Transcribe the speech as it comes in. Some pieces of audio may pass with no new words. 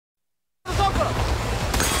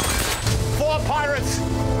pirates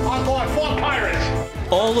are going for pirates.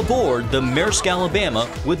 All aboard the Maersk Alabama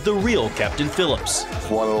with the real Captain Phillips.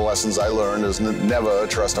 One of the lessons I learned is never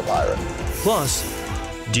trust a pirate. Plus,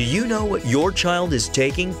 do you know what your child is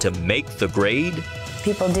taking to make the grade?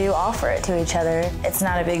 People do offer it to each other. It's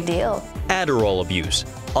not a big deal. Adderall abuse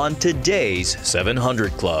on today's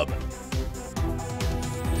 700 Club.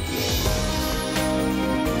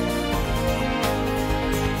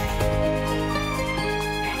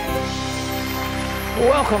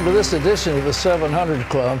 Welcome to this edition of the 700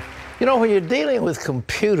 Club. You know, when you're dealing with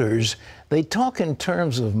computers, they talk in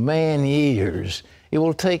terms of man-years. It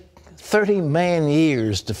will take 30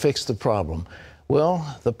 man-years to fix the problem.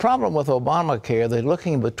 Well, the problem with Obamacare, they're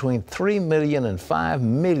looking between 3 million and 5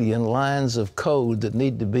 million lines of code that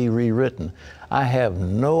need to be rewritten. I have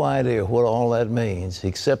no idea what all that means,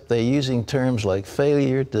 except they're using terms like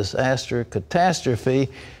failure, disaster, catastrophe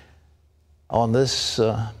on this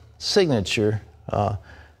signature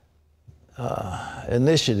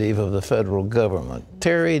initiative of the federal government.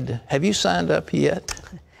 Terry, have you signed up yet?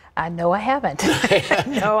 No, I haven't.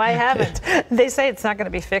 No, I haven't. They say it's not going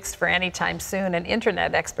to be fixed for any time soon, and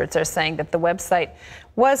internet experts are saying that the website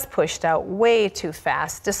was pushed out way too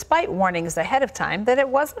fast, despite warnings ahead of time that it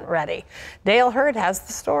wasn't ready. Dale Hurd has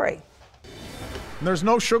the story. There's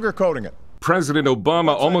no sugarcoating it. President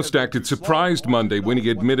Obama almost acted surprised Monday when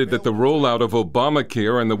he admitted that the rollout of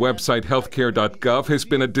Obamacare and the website healthcare.gov has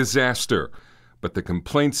been a disaster. But the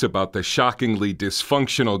complaints about the shockingly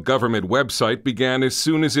dysfunctional government website began as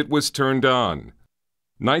soon as it was turned on.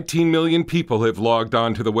 19 million people have logged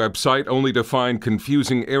on to the website only to find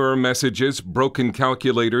confusing error messages, broken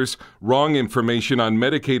calculators, wrong information on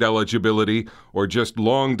Medicaid eligibility, or just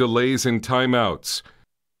long delays and timeouts.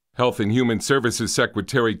 Health and Human Services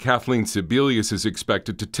Secretary Kathleen Sebelius is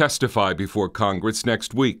expected to testify before Congress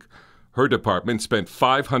next week. Her department spent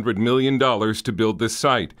 $500 million to build this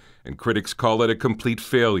site, and critics call it a complete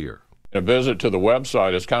failure. A visit to the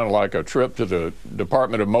website is kind of like a trip to the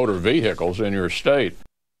Department of Motor Vehicles in your state.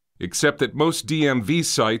 Except that most DMV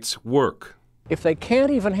sites work. If they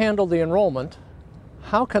can't even handle the enrollment,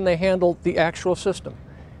 how can they handle the actual system?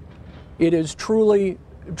 It is truly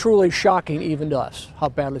shocking even to us how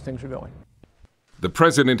badly things are going. The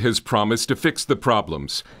president has promised to fix the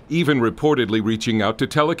problems, even reportedly reaching out to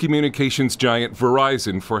telecommunications giant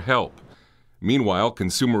Verizon for help. Meanwhile,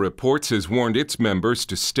 Consumer Reports has warned its members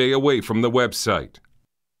to stay away from the website.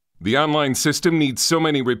 The online system needs so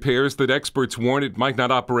many repairs that experts warn it might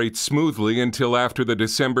not operate smoothly until after the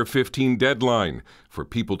December 15 deadline for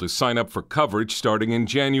people to sign up for coverage starting in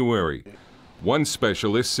January. One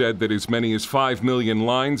specialist said that as many as 5 million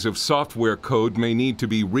lines of software code may need to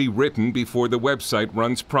be rewritten before the website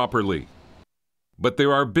runs properly. But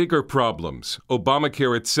there are bigger problems.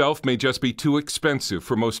 Obamacare itself may just be too expensive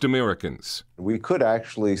for most Americans. We could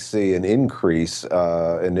actually see an increase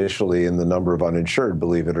initially in the number of uninsured,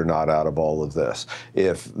 believe it or not, out of all of this.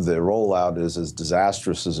 If the rollout is as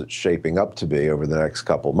disastrous as it's shaping up to be over the next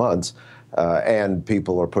couple months, and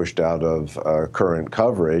people are pushed out of current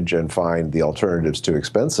coverage and find the alternatives too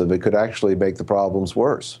expensive, it could actually make the problems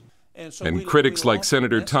worse. And critics like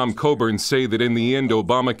Senator Tom Coburn say that in the end,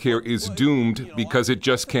 Obamacare is doomed because it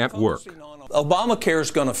just can't work. Obamacare is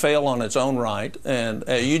going to fail on its own right, and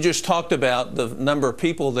you just talked about the number of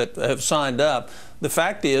people that have signed up. The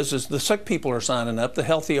fact is the sick people are signing up, the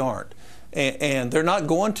healthy aren't. And they're not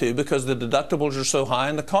going to because the deductibles are so high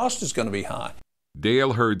and the cost is going to be high.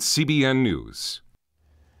 Dale Hurd, CBN News.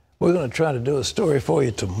 We're going to try to do a story for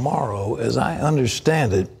you tomorrow. As I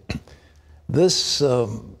understand it, this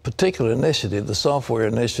particular initiative, the software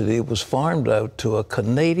initiative, was farmed out to a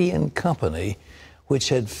Canadian company which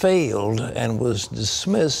had failed and was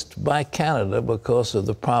dismissed by Canada because of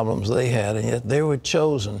the problems they had, and yet they were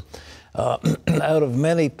chosen out of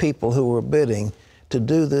many people who were bidding to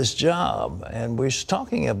do this job. And we're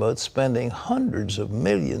talking about spending hundreds of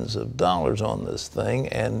millions of dollars on this thing,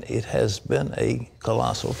 and it has been a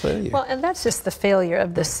colossal failure. Well, and that's just the failure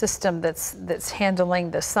of the system that's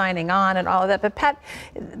handling the signing on and all of that. But Pat,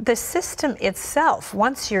 the system itself,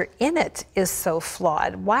 once you're in it, is so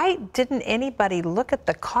flawed. Why didn't anybody look at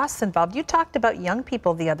the costs involved? You talked about young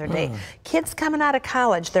people the other day. Kids coming out of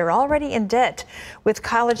college, they're already in debt with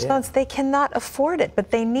college loans. They cannot afford it, but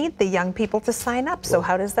they need the young people to sign up. So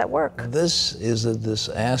how does that work? This is a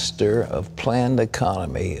disaster of planned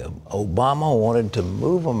economy. Obama wanted to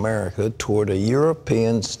move America toward a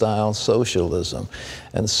European-style socialism.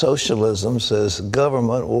 And socialism says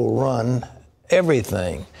government will run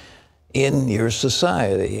everything. in your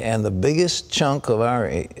society. And the biggest chunk of our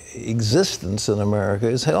existence in America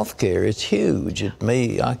is health care. It's huge. It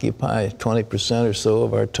may occupy 20% or so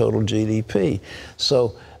of our total GDP.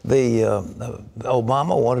 So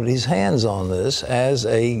Obama wanted his hands on this as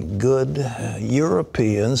a good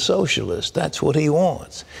European socialist. That's what he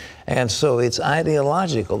wants. And so it's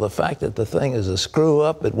ideological. The fact that the thing is a screw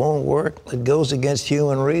up, it won't work, it goes against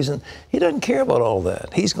human reason. He doesn't care about all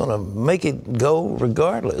that. He's going to make it go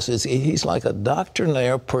regardless. He's like a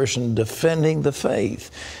doctrinaire person defending the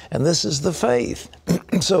faith. And this is the faith.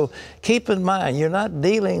 So keep in mind, you're not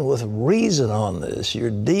dealing with reason on this.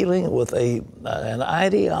 You're dealing with an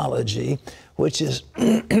ideology which is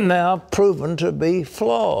now proven to be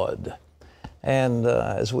flawed. And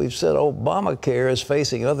as we've said, Obamacare is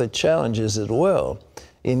facing other challenges as well.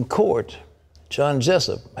 In court, John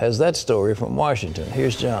Jessup has that story from Washington.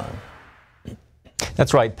 Here's John.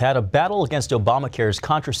 That's right, Pat. A battle against Obamacare's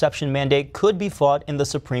contraception mandate could be fought in the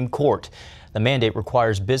Supreme Court. The mandate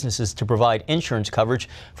requires businesses to provide insurance coverage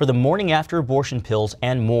for the morning after abortion pills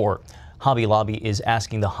and more. Hobby Lobby is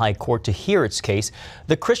asking the High Court to hear its case.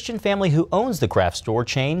 The Christian family who owns the craft store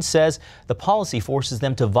chain says the policy forces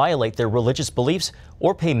them to violate their religious beliefs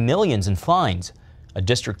or pay millions in fines. A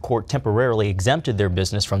district court temporarily exempted their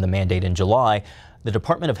business from the mandate in July. The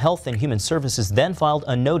Department of Health and Human Services then filed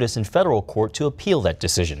a notice in federal court to appeal that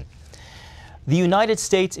decision. The United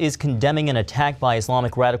States is condemning an attack by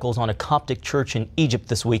Islamic radicals on a Coptic church in Egypt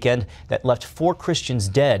this weekend that left 4 Christians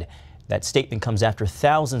dead. That statement comes after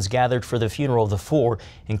thousands gathered for the funeral of the 4,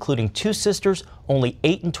 including 2 sisters, only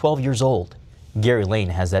 8 and 12 years old. Gary Lane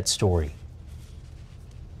has that story.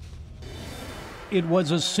 It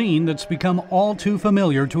was a scene that's become all too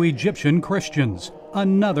familiar to Egyptian Christians.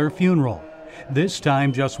 Another funeral. This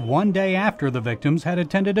time just one day after the victims had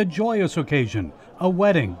attended a joyous occasion, a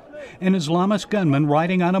wedding. An Islamist gunman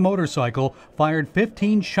riding on a motorcycle fired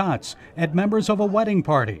 15 shots at members of a wedding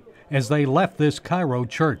party as they left this Cairo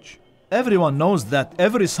church. Everyone knows that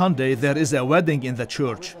every Sunday there is a wedding in the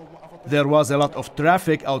church. There was a lot of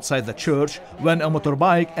traffic outside the church when a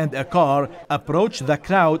motorbike and a car approached the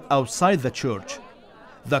crowd outside the church.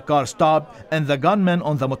 The car stopped and the gunman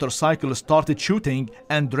on the motorcycle started shooting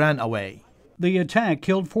and ran away. The attack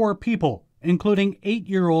killed 4 people, including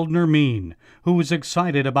 8-year-old Nermeen, who was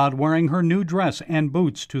excited about wearing her new dress and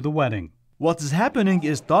boots to the wedding. What is happening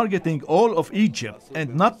is targeting all of Egypt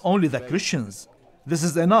and not only the Christians. This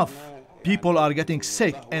is enough. People are getting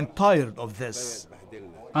sick and tired of this.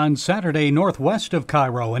 On Saturday, northwest of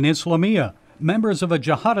Cairo in Islamia, members of a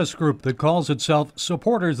jihadist group that calls itself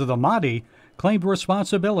Supporters of the Mahdi claimed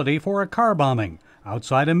responsibility for a car bombing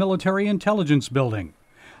outside a military intelligence building.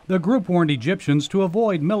 The group warned Egyptians to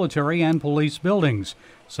avoid military and police buildings,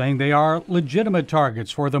 saying they are legitimate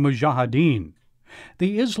targets for the Mujahideen.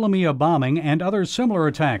 The Islamia bombing and other similar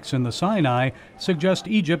attacks in the Sinai suggest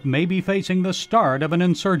Egypt may be facing the start of an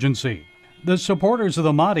insurgency. The Supporters of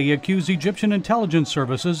the Mahdi accuse Egyptian intelligence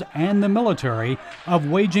services and the military of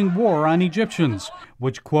waging war on Egyptians,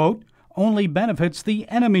 which, quote, only benefits the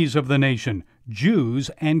enemies of the nation, Jews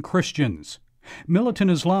and Christians. Militant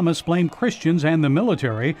Islamists blame Christians and the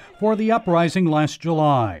military for the uprising last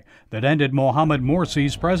July that ended Mohammed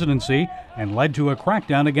Morsi's presidency and led to a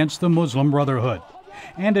crackdown against the Muslim Brotherhood.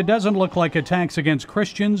 And it doesn't look like attacks against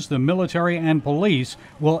Christians, the military, and police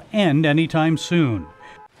will end anytime soon.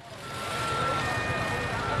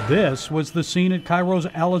 This was the scene at Cairo's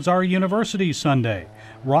Al-Azhar University Sunday,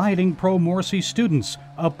 rioting pro-Morsi students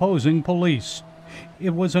opposing police. It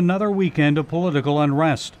was another weekend of political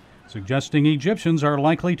unrest, suggesting Egyptians are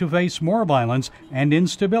likely to face more violence and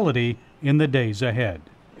instability in the days ahead.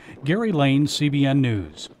 Gary Lane, CBN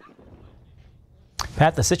News.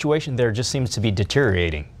 Pat, the situation there just seems to be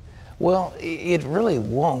deteriorating. Well, it really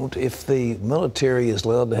won't if the military is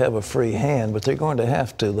allowed to have a free hand, but they're going to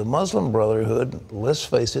have to. The Muslim Brotherhood, let's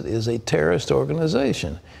face it, is a terrorist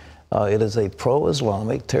organization. It is a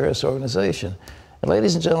pro-Islamic terrorist organization. And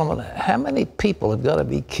ladies and gentlemen, how many people have got to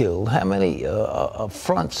be killed? How many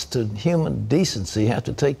affronts to human decency have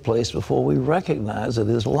to take place before we recognize that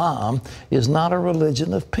Islam is not a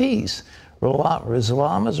religion of peace?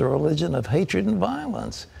 Islam is a religion of hatred and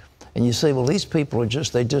violence. And you say, well, these people are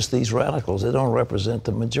they're just these radicals. They don't represent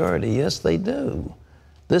the majority. Yes, they do.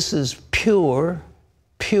 This is pure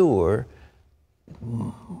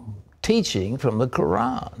teaching from the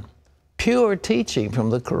Quran. Pure teaching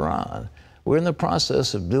from the Quran. We're in the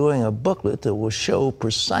process of doing a booklet that will show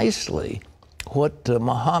precisely what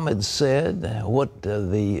Muhammad said, what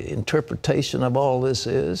the interpretation of all this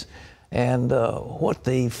is, and what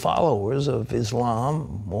the followers of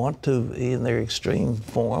Islam want to, in their extreme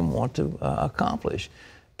form, want to accomplish.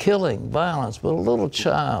 killing, violence, but a little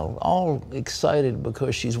child, all excited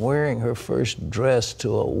because she's wearing her first dress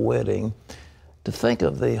to a wedding. To think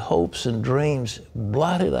of the hopes and dreams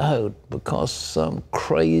blotted out because some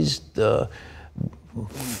crazed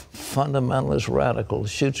fundamentalist radical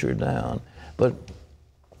shoots her down. But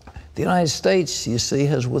the United States, you see,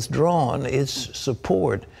 has withdrawn its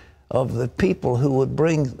support of the people who would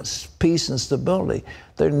bring peace and stability.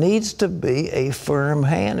 There needs to be a firm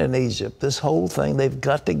hand in Egypt. This whole thing, they've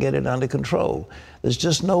got to get it under control. There's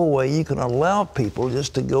just no way you can allow people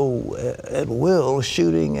just to go at will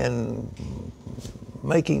shooting and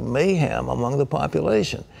making mayhem among the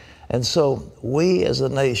population. And so we as a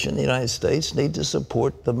nation, the United States, need to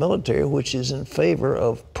support the military, which is in favor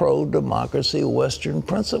of pro-democracy Western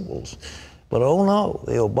principles. But oh no,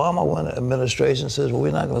 the Obama administration says, well,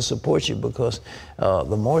 we're not going to support you because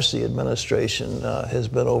the Morsi administration has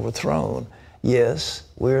been overthrown. Yes,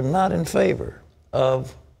 we're not in favor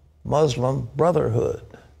of Muslim brotherhood.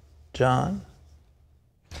 John?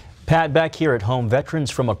 Pat, back here at home,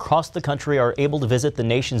 veterans from across the country are able to visit the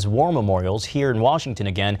nation's war memorials here in Washington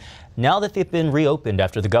again, now that they've been reopened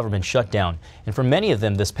after the government shutdown. And for many of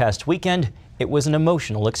them this past weekend, it was an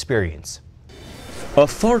emotional experience. A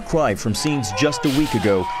far cry from scenes just a week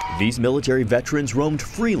ago, these military veterans roamed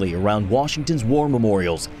freely around Washington's war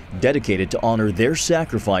memorials, dedicated to honor their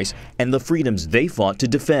sacrifice and the freedoms they fought to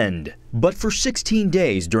defend. But for 16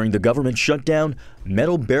 days during the government shutdown,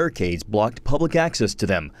 metal barricades blocked public access to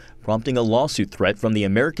them, prompting a lawsuit threat from the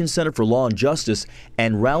American Center for Law and Justice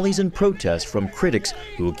and rallies and protests from critics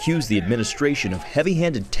who accuse the administration of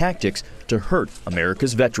heavy-handed tactics to hurt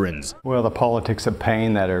America's veterans. Well, the politics of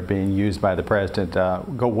pain that are being used by the president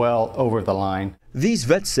go well over the line. These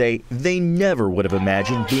vets say they never would have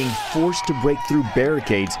imagined being forced to break through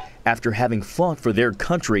barricades after having fought for their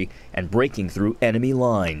country and breaking through enemy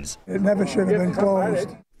lines. It never should have been closed.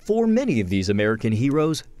 For many of these American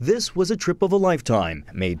heroes, this was a trip of a lifetime,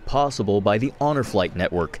 made possible by the Honor Flight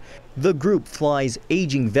Network. The group flies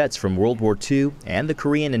aging vets from World War II and the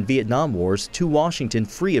Korean and Vietnam Wars to Washington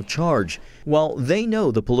free of charge. While they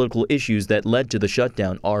know the political issues that led to the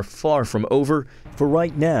shutdown are far from over, for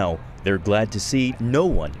right now, they're glad to see no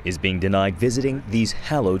one is being denied visiting these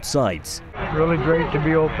hallowed sites. Really great to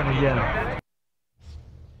be open again.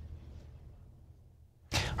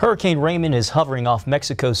 Hurricane Raymond is hovering off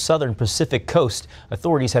Mexico's southern Pacific coast.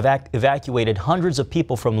 Authorities have evacuated hundreds of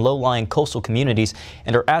people from low-lying coastal communities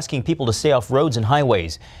and are asking people to stay off roads and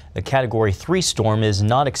highways. The Category 3 storm is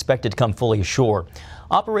not expected to come fully ashore.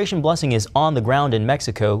 Operation Blessing is on the ground in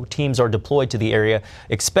Mexico. Teams are deployed to the area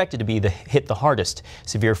expected to be hit the hardest.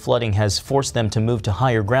 Severe flooding has forced them to move to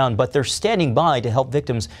higher ground, but they're standing by to help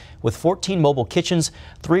victims with 14 mobile kitchens,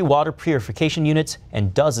 3 water purification units,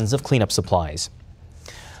 and dozens of cleanup supplies.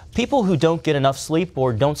 People who don't get enough sleep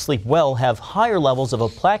or don't sleep well have higher levels of a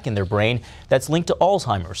plaque in their brain that's linked to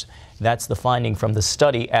Alzheimer's. That's the finding from the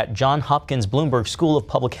study at Johns Hopkins Bloomberg School of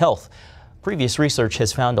Public Health. Previous research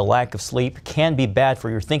has found a lack of sleep can be bad for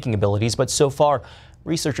your thinking abilities, but so far,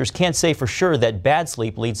 researchers can't say for sure that bad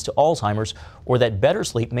sleep leads to Alzheimer's or that better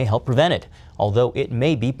sleep may help prevent it, although it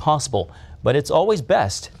may be possible. But it's always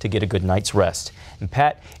best to get a good night's rest. And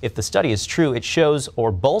Pat, if the study is true, it shows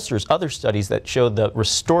or bolsters other studies that show the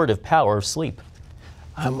restorative power of sleep.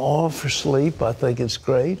 I'm all for sleep. I think it's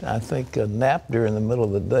great. I think a nap during the middle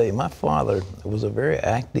of the day. My father was a very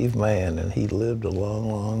active man, and he lived a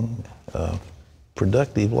long,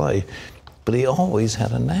 productive life. But he always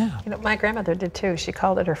had a nap. You know, my grandmother did too. She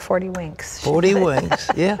called it her 40 winks. 40 winks,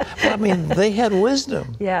 yeah. Well, I mean, they had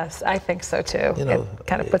wisdom. Yes, I think so too. You know, it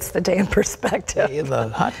kind of puts the day in perspective. In the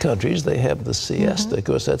hot countries, they have the siesta. Of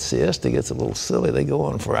course, that siesta gets a little silly. They go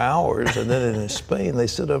on for hours, and then in Spain, they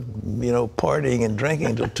sit up, you know, partying and drinking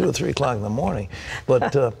until 2 or 3 o'clock in the morning.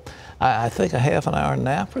 But I think a half an hour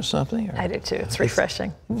nap or something. I do too. It's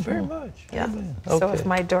refreshing. Very much. Yeah. Okay. So if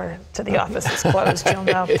my door to the office is closed, you'll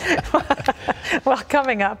know. Well,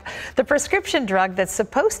 coming up, the prescription drug that's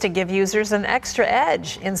supposed to give users an extra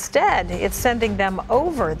edge. Instead, it's sending them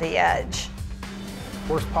over the edge.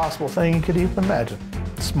 Worst possible thing you could even imagine.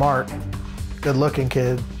 Smart, good-looking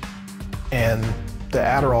kid, and the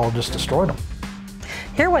Adderall just destroyed him.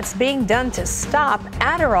 Hear what's being done to stop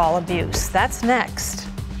Adderall abuse. That's next.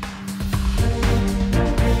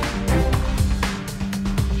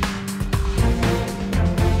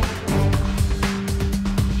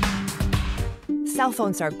 Cell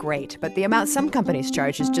phones are great, but the amount some companies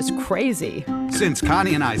charge is just crazy. Since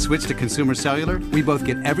Connie and I switched to Consumer Cellular, we both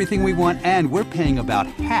get everything we want, and we're paying about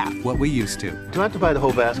half what we used to. Do I have to buy the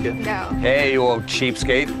whole basket? No. Hey, you old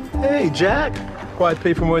cheapskate. Hey, Jack. Why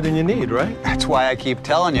pay for more than you need, right? That's why I keep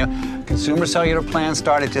telling you, Consumer cellular plans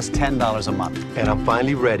start at just $10 a month. And I'm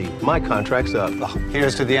finally ready. My contract's up. Oh,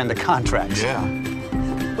 here's to the end of contracts. Yeah.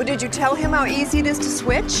 Well, did you tell him how easy it is to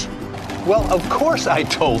switch? Well, of course I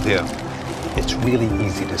told him. It's really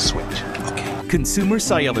easy to switch. Consumer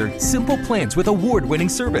Cellular, simple plans with award-winning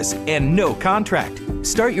service and no contract.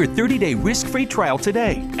 Start your 30-day risk-free trial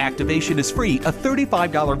today. Activation is free, a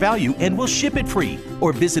 $35 value, and we'll ship it free.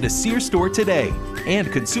 Or visit a Sears store today. And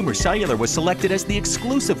Consumer Cellular was selected as the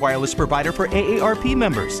exclusive wireless provider for AARP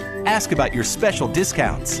members. Ask about your special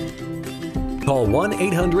discounts. Call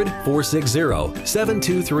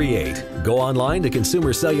 1-800-460-7238. Go online to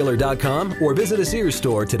consumercellular.com or visit a Sears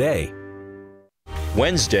store today.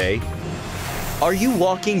 Wednesday. Are you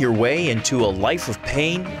walking your way into a life of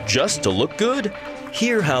pain just to look good?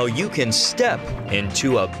 Hear how you can step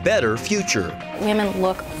into a better future. Women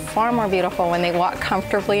look far more beautiful when they walk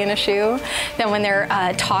comfortably in a shoe than when they're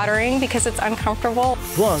tottering because it's uncomfortable.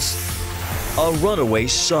 Plus, a runaway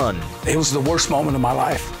son. It was the worst moment of my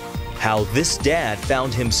life. How this dad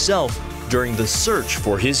found himself during the search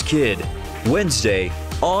for his kid. Wednesday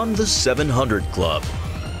on the 700 Club.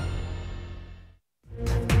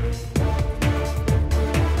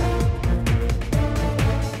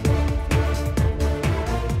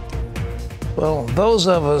 Well, those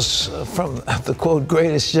of us from the, quote,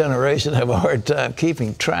 greatest generation have a hard time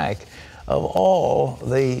keeping track of all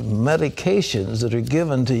the medications that are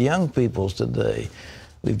given to young people today.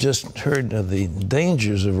 We've just heard of the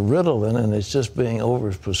dangers of Ritalin, and it's just being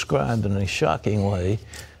overprescribed in a shocking way.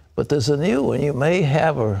 But there's a new one you may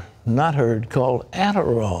have or not heard called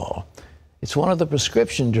Adderall. It's one of the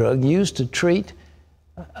prescription drugs used to treat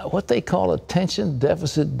what they call attention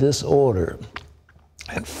deficit disorder.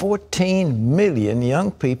 And 14 million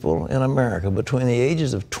young people in America between the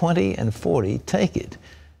ages of 20 and 40 take it.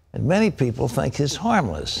 And many people think it's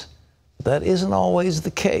harmless. That isn't always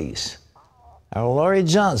the case. Our Laurie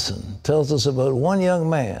Johnson tells us about one young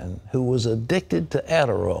man who was addicted to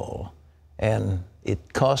Adderall, and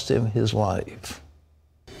it cost him his life.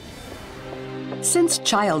 Since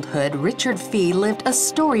childhood, Richard Fee lived a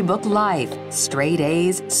storybook life. Straight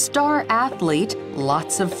A's, star athlete,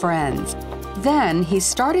 lots of friends. Then he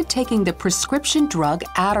started taking the prescription drug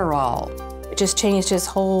Adderall. It just changed his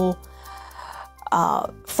whole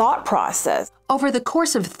thought process. Over the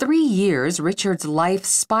course of 3 years, Richard's life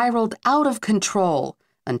spiraled out of control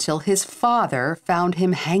until his father found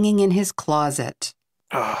him hanging in his closet.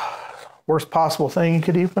 Worst possible thing you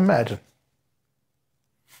could even imagine.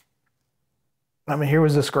 I mean, here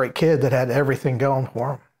was this great kid that had everything going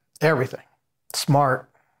for him. Everything. Smart,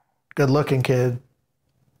 good-looking kid,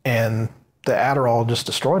 and the Adderall just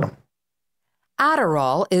destroyed him.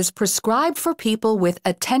 Adderall is prescribed for people with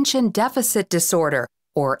attention deficit disorder,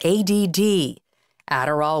 or ADD.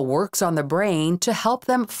 Adderall works on the brain to help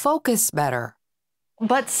them focus better.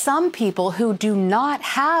 But some people who do not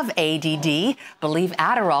have ADD believe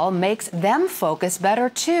Adderall makes them focus better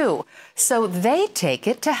too, so they take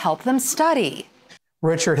it to help them study.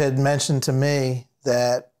 Richard had mentioned to me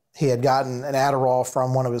that he had gotten an Adderall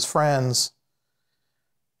from one of his friends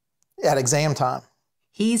at exam time.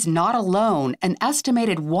 He's not alone. An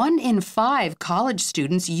estimated 1 in 5 college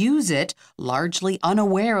students use it, largely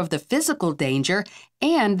unaware of the physical danger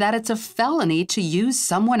and that it's a felony to use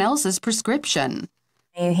someone else's prescription.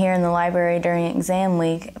 You hear in the library during exam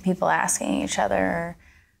week, people asking each other,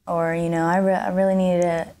 or you know, I really need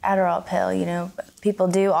an Adderall pill. You know, people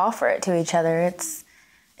do offer it to each other. It's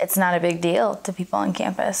not a big deal to people on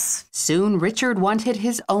campus. Soon, Richard wanted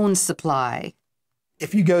his own supply.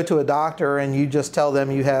 If you go to a doctor and you just tell them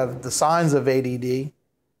you have the signs of ADD,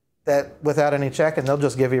 that without any checking, they'll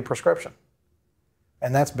just give you a prescription.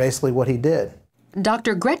 And that's basically what he did.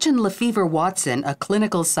 Dr. Gretchen Lefevre-Watson, a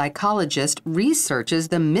clinical psychologist, researches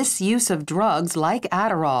the misuse of drugs like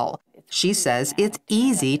Adderall. She says it's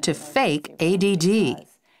easy to fake ADD.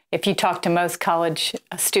 If you talk to most college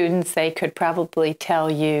students, they could probably tell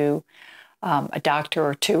you a doctor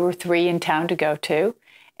or 2 or 3 in town to go to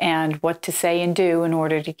and what to say and do in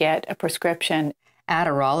order to get a prescription.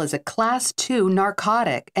 Adderall is a Class 2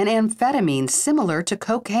 narcotic, an amphetamine similar to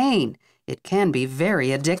cocaine. It can be very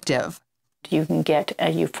addictive. You can get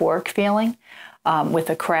a euphoric feeling with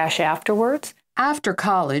a crash afterwards. After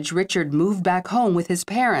college, Richard moved back home with his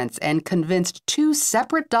parents and convinced 2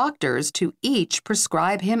 separate doctors to each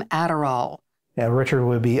prescribe him Adderall. Yeah, Richard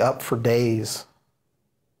would be up for days,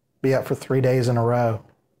 be up for 3 days in a row,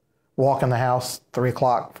 walk in the house 3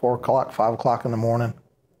 o'clock, 4 o'clock, 5 o'clock in the morning,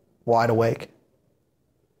 wide awake.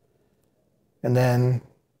 And then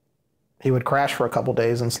he would crash for a couple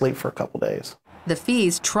days and sleep for a couple days. The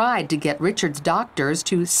Fees tried to get Richard's doctors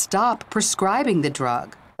to stop prescribing the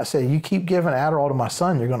drug. I said, you keep giving Adderall to my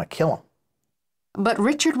son, you're going to kill him. But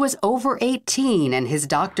Richard was over 18, and his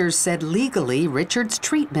doctors said legally Richard's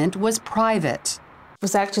treatment was private.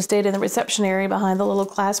 Was actually stayed in the reception area behind the little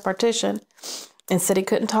glass partition and said he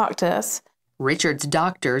couldn't talk to us. Richard's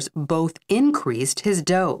doctors both increased his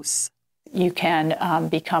dose. You can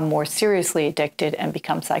become more seriously addicted and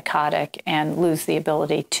become psychotic and lose the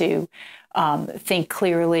ability to think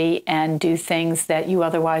clearly and do things that you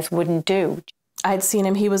otherwise wouldn't do. I'd seen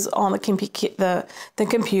him, he was on the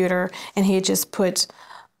computer, and he had just put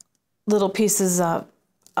little pieces of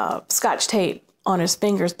Scotch tape on his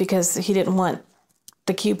fingers because he didn't want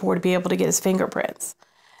the keyboard to be able to get his fingerprints.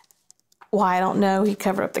 Why, I don't know. He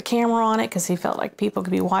covered up the camera on it because he felt like people could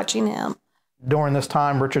be watching him. During this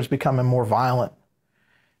time, Richard's becoming more violent.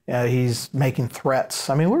 He's making threats.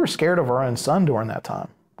 I mean, we were scared of our own son during that time.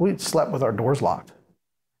 We slept with our doors locked.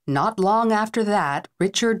 Not long after that,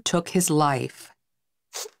 Richard took his life.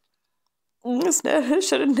 It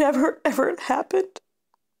should have never, ever happened.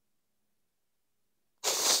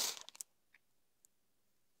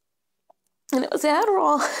 And it was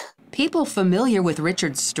Adderall. People familiar with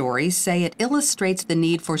Richard's story say it illustrates the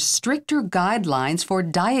need for stricter guidelines for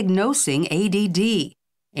diagnosing ADD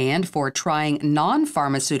and for trying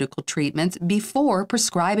non-pharmaceutical treatments before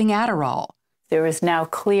prescribing Adderall. There is now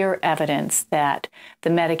clear evidence that the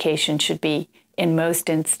medication should be, in most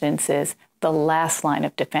instances, the last line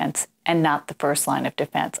of defense and not the first line of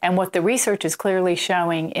defense. And what the research is clearly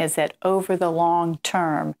showing is that over the long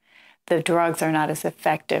term, the drugs are not as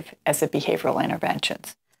effective as the behavioral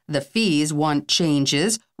interventions. The fees want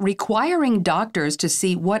changes, requiring doctors to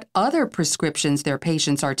see what other prescriptions their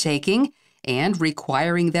patients are taking and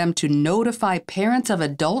requiring them to notify parents of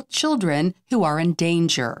adult children who are in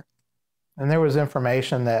danger. And there was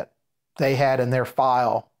information that they had in their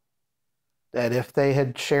file that if they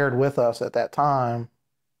had shared with us at that time,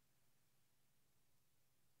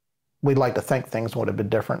 we'd like to think things would have been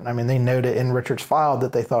different. I mean, they noted in Richard's file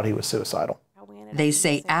that they thought he was suicidal. They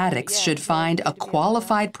say addicts should find a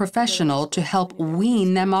qualified professional to help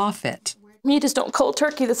wean them off it. You just don't cold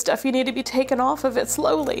turkey the stuff. You need to be taken off of it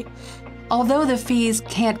slowly. Although the fees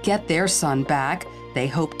can't get their son back, they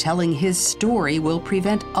hope telling his story will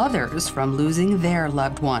prevent others from losing their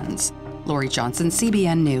loved ones. Lori Johnson,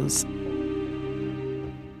 CBN News.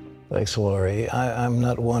 Thanks, Lori. I'm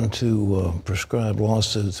not one to prescribe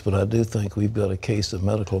lawsuits, but I do think we've got a case of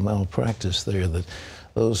medical malpractice there, that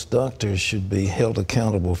those doctors should be held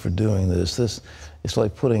accountable for doing this. It's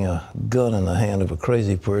like putting a gun in the hand of a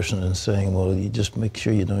crazy person and saying, well, you just make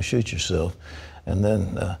sure you don't shoot yourself. And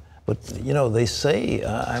then, but you know, they say,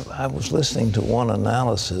 I was listening to one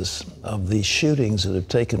analysis of the shootings that have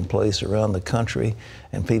taken place around the country,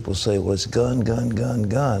 and people say, well, it's gun, gun, gun,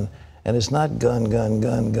 gun. And it's not gun, gun,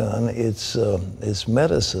 gun, gun. It's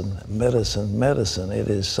medicine, medicine, medicine. It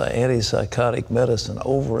is antipsychotic medicine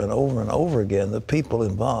over and over and over again. The people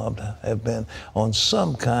involved have been on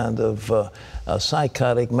some kind of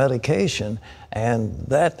psychotic medication, and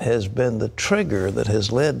that has been the trigger that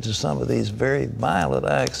has led to some of these very violent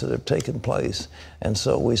acts that have taken place. And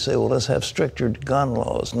so we say, well, let's have stricter gun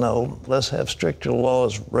laws. No, let's have stricter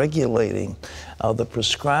laws regulating the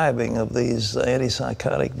prescribing of these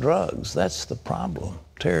antipsychotic drugs. That's the problem.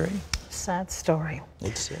 Terry? Sad story.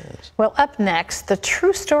 It says. Well, up next, the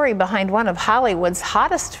true story behind one of Hollywood's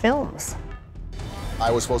hottest films.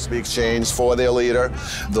 I was supposed to be exchanged for their leader.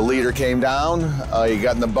 The leader came down, he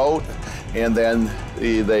got in the boat, and then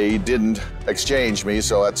they didn't exchange me,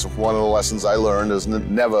 so that's one of the lessons I learned, is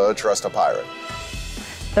never trust a pirate.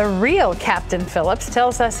 The real Captain Phillips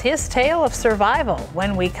tells us his tale of survival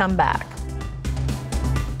when we come back.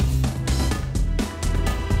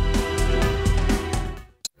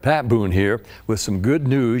 Pat Boone here with some good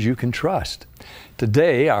news you can trust.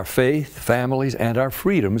 Today, our faith, families, and our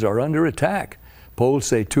freedoms are under attack. Polls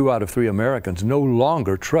say 2 out of 3 Americans no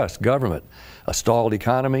longer trust government. A stalled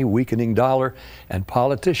economy, weakening dollar, and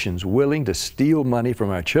politicians willing to steal money from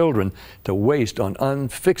our children to waste on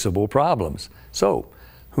unfixable problems. So,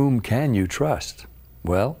 whom can you trust?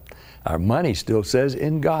 Well, our money still says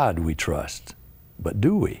in God we trust. But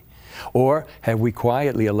do we? Or have we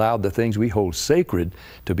quietly allowed the things we hold sacred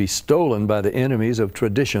to be stolen by the enemies of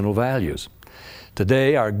traditional values?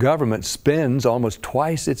 Today, our government spends almost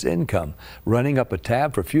twice its income, running up a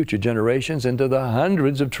tab for future generations into the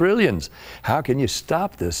hundreds of trillions. How can you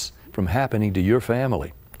stop this from happening to your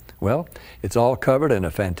family? Well, it's all covered in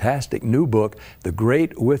a fantastic new book, The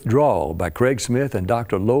Great Withdrawal by Craig Smith and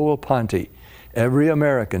Dr. Lowell Ponte. Every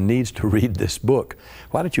American needs to read this book.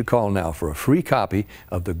 Why don't you call now for a free copy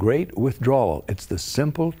of The Great Withdrawal? It's the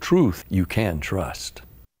simple truth you can trust.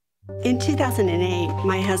 In 2008,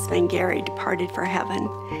 my husband Gary departed for heaven.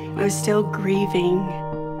 I was still grieving.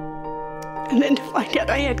 And then to find out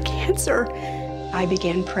I had cancer, I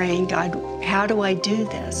began praying, God, how do I do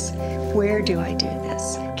this? Where do I do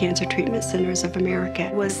this? Cancer Treatment Centers of America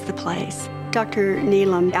was the place. Dr.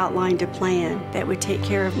 Neelam outlined a plan that would take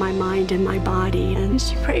care of my mind and my body, and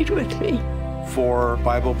she prayed with me. For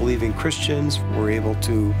Bible-believing Christians, we're able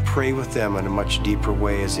to pray with them in a much deeper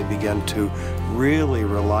way as they begin to really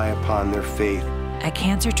rely upon their faith. At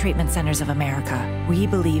Cancer Treatment Centers of America, we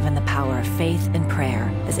believe in the power of faith and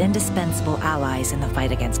prayer as indispensable allies in the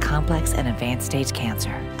fight against complex and advanced stage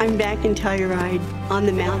cancer. I'm back in Telluride on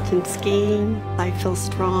the mountain skiing. I feel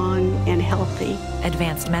strong and healthy.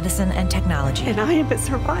 Advanced medicine and technology. And I am a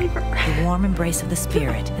survivor. The warm embrace of the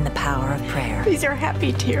spirit and the power of prayer. These are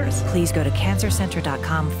happy tears. Please go to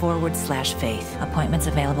cancercenter.com/faith. Appointments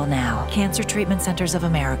available now. Cancer Treatment Centers of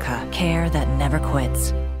America. Care that never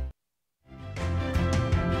quits.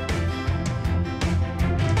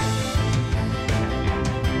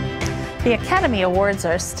 The Academy Awards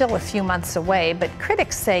are still a few months away, but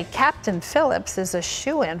critics say Captain Phillips is a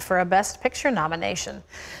shoo-in for a Best Picture nomination.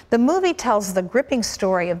 The movie tells the gripping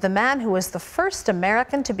story of the man who was the first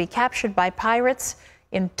American to be captured by pirates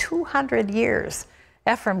in 200 years.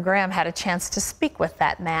 Ephraim Graham had a chance to speak with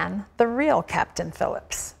that man, the real Captain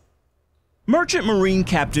Phillips. Merchant Marine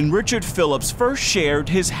Captain Richard Phillips first shared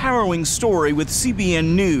his harrowing story with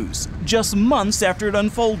CBN News just months after it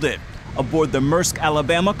unfolded, aboard the Maersk,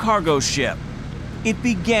 Alabama cargo ship. It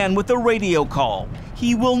began with a radio call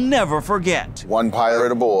he will never forget. One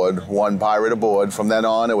pirate aboard, one pirate aboard. From then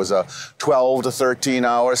on, it was a 12 to 13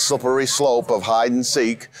 hour slippery slope of hide and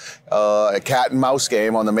seek, a cat and mouse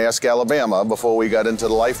game on the Maersk, Alabama before we got into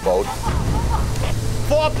the lifeboat.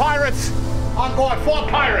 4 pirates on board, 4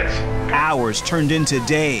 pirates. Hours turned into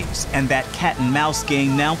days, and that cat and mouse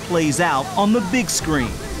game now plays out on the big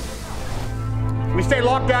screen. We stay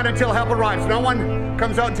locked down until help arrives. No one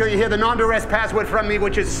comes out until you hear the non-duress password from me,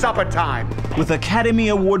 which is supper time. With Academy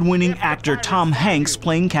Award-winning actor Tom Hanks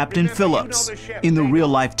playing Captain Phillips. In the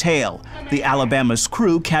real-life tale, the Alabama's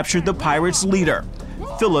crew captured the pirates' leader.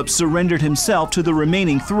 Phillips surrendered himself to the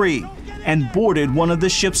remaining 3 and boarded one of the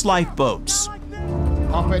ship's lifeboats.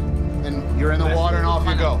 Pump it, and you're in the water, and off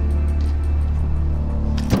you go.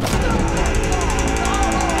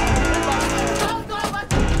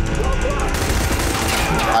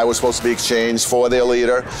 I was supposed to be exchanged for their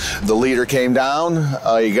leader. The leader came down,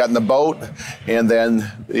 he got in the boat, and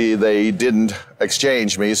then they didn't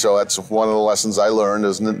exchange me, so that's one of the lessons I learned,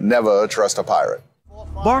 is never trust a pirate.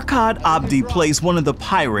 Barkhad Abdi plays one of the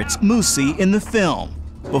pirates, Musi, in the film.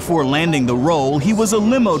 Before landing the role, he was a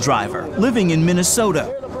limo driver living in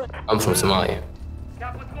Minnesota. I'm from Somalia.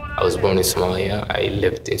 I was born in Somalia. I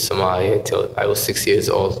lived in Somalia until I was 6 years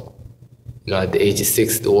old. You know, at the age of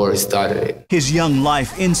 6, the war started. His young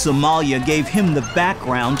life in Somalia gave him the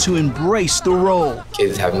background to embrace the role.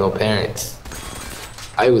 Kids have no parents.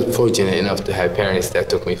 I was fortunate enough to have parents that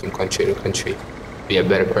took me from country to country, be a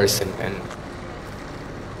better person and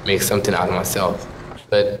make something out of myself.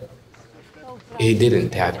 But he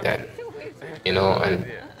didn't have that, you know, and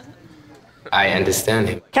I understand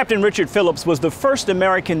him. Captain Richard Phillips was the first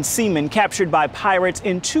American seaman captured by pirates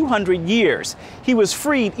in 200 years. He was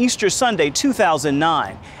freed Easter Sunday,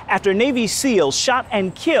 2009, after Navy SEALs shot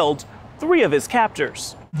and killed 3 of his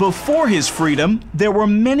captors. Before his freedom, there were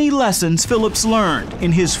many lessons Phillips learned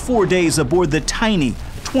in his 4 days aboard the tiny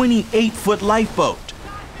 28-foot lifeboat.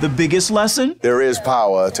 The biggest lesson? There is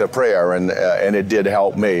power to prayer, and it did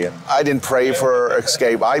help me. I didn't pray for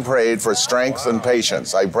escape. I prayed for strength and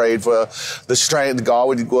patience. I prayed for the strength.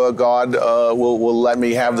 God will let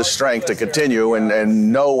me have the strength to continue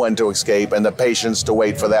and know when to escape, and the patience to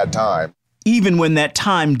wait for that time. Even when that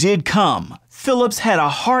time did come, Phillips had a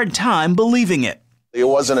hard time believing it. It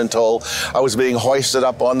wasn't until I was being hoisted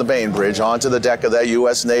up on the Bain Bridge onto the deck of that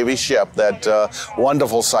U.S. Navy ship, that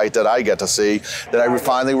wonderful sight that I get to see, that I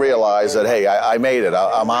finally realized that, hey, I made it.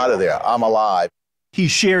 I'm out of there. I'm alive. He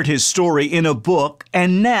shared his story in a book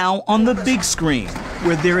and now on the big screen,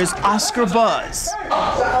 where there is Oscar buzz.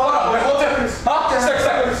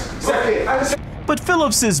 But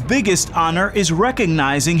Phillips's biggest honor is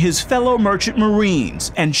recognizing his fellow merchant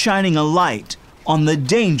Marines and shining a light on the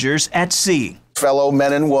dangers at sea. Fellow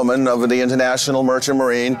men and women of the International Merchant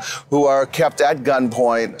Marine who are kept at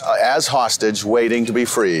gunpoint as hostage, waiting to be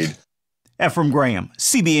freed. Ephraim Graham,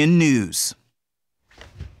 CBN News.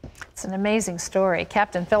 It's an amazing story.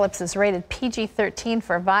 Captain Phillips is rated PG-13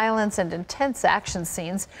 for violence and intense action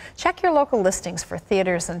scenes. Check your local listings for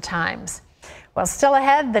theaters and times. Well, still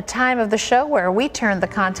ahead, the time of the show where we turn the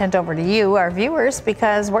content over to you, our viewers,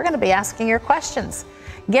 because we're going to be asking your questions.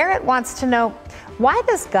 Garrett wants to know, why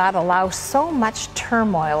does God allow so much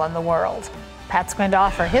turmoil in the world? Pat's going to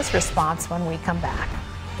offer his response when we come back.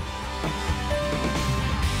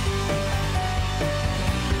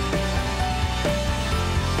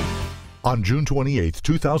 On June 28,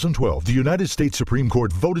 2012, the United States Supreme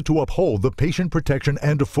Court voted to uphold the Patient Protection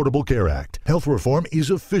and Affordable Care Act. Health reform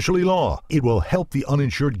is officially law. It will help the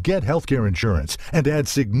uninsured get health care insurance and add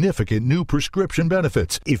significant new prescription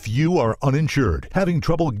benefits. If you are uninsured, having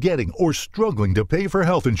trouble getting or struggling to pay for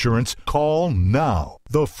health insurance, call now.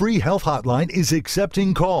 The free health hotline is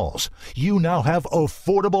accepting calls. You now have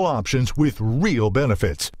affordable options with real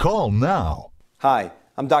benefits. Call now. Hi,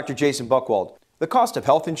 I'm Dr. Jason Buchwald. The cost of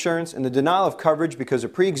health insurance and the denial of coverage because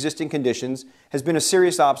of pre-existing conditions has been a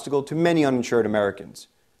serious obstacle to many uninsured Americans.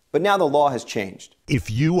 But now the law has changed.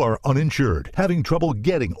 If you are uninsured, having trouble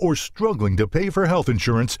getting or struggling to pay for health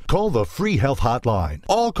insurance, call the free health hotline.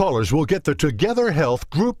 All callers will get the Together Health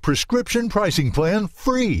Group Prescription Pricing Plan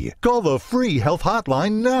free. Call the free health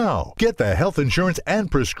hotline now. Get the health insurance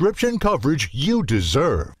and prescription coverage you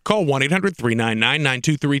deserve. Call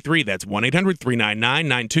 1-800-399-9233. That's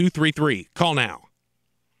 1-800-399-9233. Call now.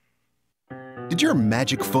 Did your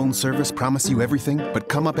magic phone service promise you everything but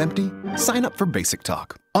come up empty? Sign up for Basic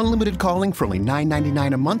Talk. Unlimited calling for only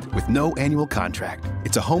 $9.99 a month with no annual contract.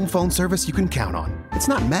 It's a home phone service you can count on. It's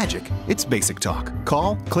not magic, it's Basic Talk.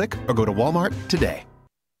 Call, click, or go to Walmart today.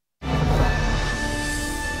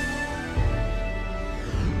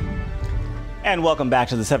 And welcome back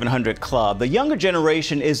to the 700 Club. The younger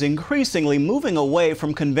generation is increasingly moving away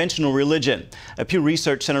from conventional religion. A Pew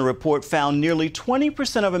Research Center report found nearly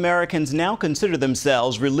 20% of Americans now consider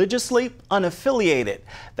themselves religiously unaffiliated.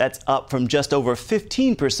 That's up from just over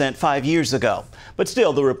 15% 5 years ago. But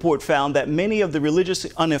still, the report found that many of the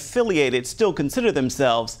religiously unaffiliated still consider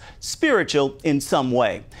themselves spiritual in some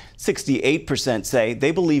way. 68% say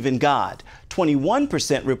they believe in God.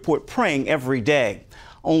 21% report praying every day.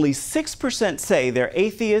 Only 6% say they're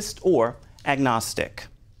atheist or agnostic.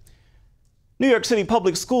 New York City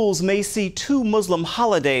public schools may see 2 Muslim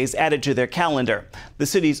holidays added to their calendar. The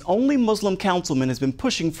city's only Muslim councilman has been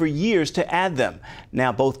pushing for years to add them.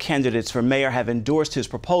 Now both candidates for mayor have endorsed his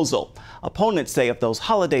proposal. Opponents say if those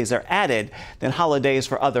holidays are added, then holidays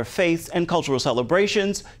for other faiths and cultural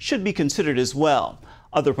celebrations should be considered as well.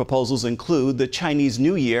 Other proposals include the Chinese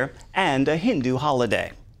New Year and a Hindu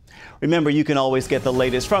holiday. Remember, you can always get the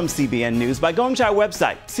latest from CBN News by going to our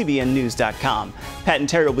website, cbnnews.com. Pat and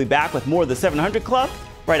Terry will be back with more of the 700 Club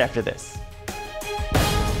right after this.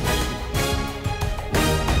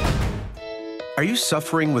 Are you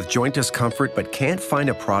suffering with joint discomfort but can't find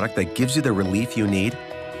a product that gives you the relief you need?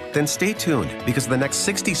 Then stay tuned, because the next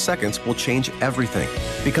 60 seconds will change everything.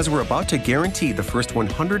 Because we're about to guarantee the first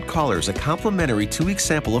 100 callers a complimentary 2-week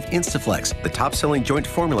sample of Instaflex, the top-selling joint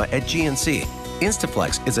formula at GNC.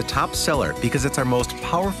 Instaflex is a top seller because it's our most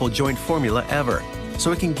powerful joint formula ever,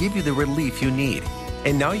 so it can give you the relief you need.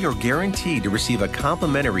 And now you're guaranteed to receive a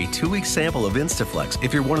complimentary 2-week sample of Instaflex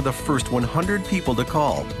if you're one of the first 100 people to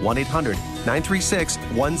call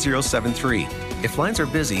 1-800-936-1073. If lines are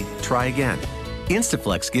busy, try again.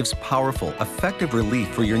 Instaflex gives powerful, effective relief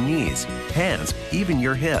for your knees, hands, even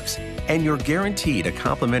your hips. And you're guaranteed a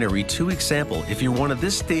complimentary 2-week sample if you're one of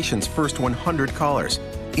this station's first 100 callers.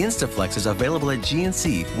 Instaflex is available at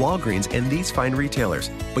GNC, Walgreens, and these fine retailers.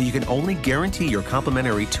 But you can only guarantee your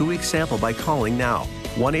complimentary 2-week sample by calling now.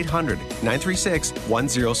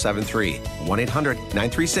 1-800-936-1073.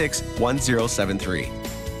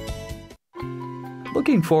 1-800-936-1073.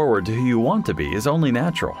 Looking forward to who you want to be is only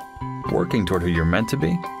natural. Working toward who you're meant to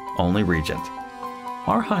be, only Regent.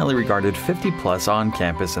 Our highly regarded 50-plus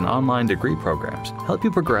on-campus and online degree programs help you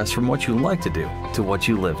progress from what you like to do to what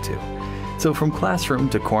you live to. So from classroom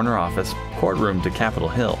to corner office, courtroom to Capitol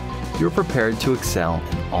Hill, you're prepared to excel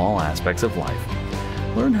in all aspects of life.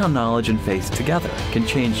 Learn how knowledge and faith together can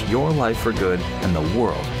change your life for good and the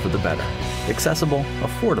world for the better. Accessible,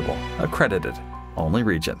 affordable, accredited. Only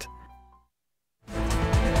Regent.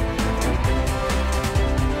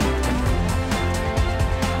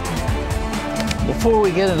 Before we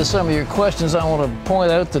get into some of your questions, I want to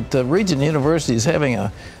point out that Regent University is having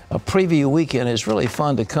a preview weekend. It's really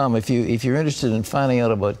fun to come. If you're interested in finding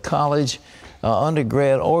out about college,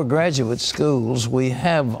 undergrad, or graduate schools, we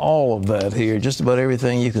have all of that here, just about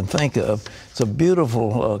everything you can think of. It's a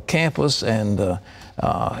beautiful campus, and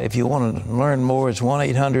if you want to learn more, it's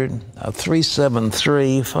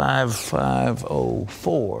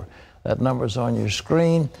 1-800-373-5504. That number's on your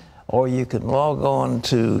screen. Or you can log on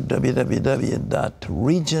to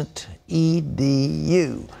www.regenteu.edu.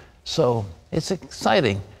 edu. So it's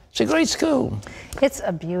exciting. It's a great school. It's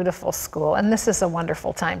a beautiful school, and this is a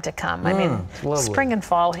wonderful time to come. I mean, spring and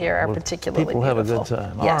fall here are particularly people beautiful. People have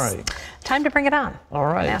a good time. Yes. All right. Time to bring it on. All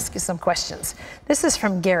right. And ask you some questions. This is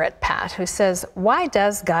from Garrett Pat, who says, why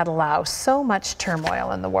does God allow so much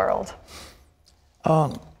turmoil in the world?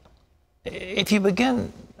 If you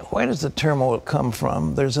begin, where does the turmoil come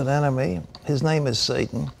from? There's an enemy. His name is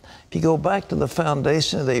Satan. If you go back to the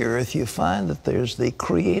foundation of the earth, you find that there's the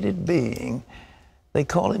created being. They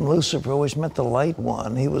call him Lucifer, which meant the light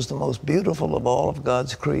one. He was the most beautiful of all of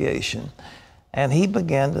God's creation. And he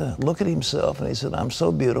began to look at himself and he said, I'm so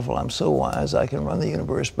beautiful, I'm so wise, I can run the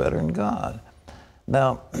universe better than God.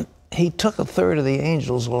 Now, he took a third of the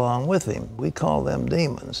angels along with him. We call them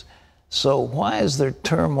demons. So why is there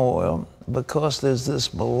turmoil? Because there's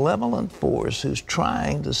this malevolent force who's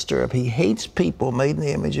trying to stir up. He hates people made in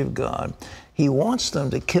the image of God. He wants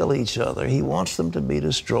them to kill each other. He wants them to be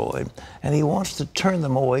destroyed. And he wants to turn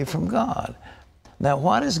them away from God. Now,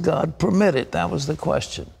 why does God permit it? That was the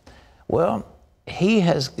question. Well, he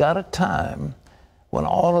has got a time when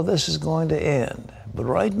all of this is going to end. But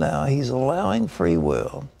right now, he's allowing free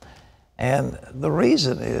will. And the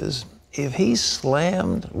reason is, if he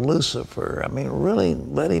slammed Lucifer, I mean, really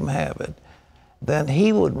let him have it, then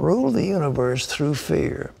he would rule the universe through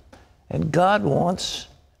fear. And God wants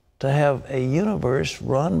to have a universe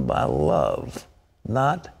run by love,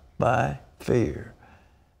 not by fear.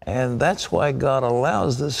 And that's why God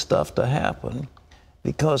allows this stuff to happen,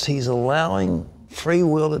 because he's allowing free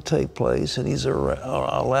will to take place, and he's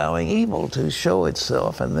allowing evil to show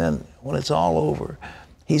itself, and then when it's all over,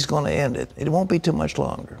 he's going to end it. It won't be too much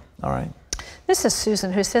longer, all right? This is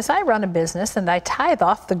Susan, who says, I run a business and I tithe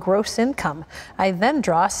off the gross income. I then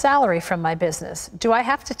draw a salary from my business. Do I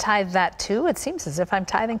have to tithe that too? It seems as if I'm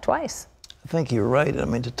tithing twice. I think you're right. I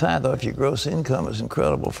mean, to tithe off your gross income is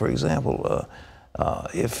incredible. For example,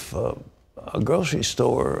 if a grocery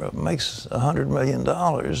store makes $100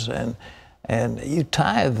 million and you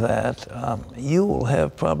tithe that, you will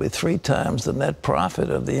have probably 3 times the net profit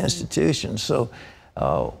of the institution. So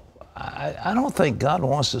I don't think God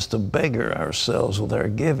wants us to beggar ourselves with our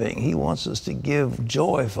giving. He wants us to give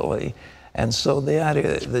joyfully. And so the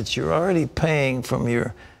idea that you're already paying from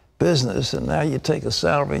your business and now you take a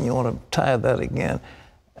salary and you want to tithe that again.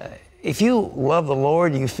 If you love the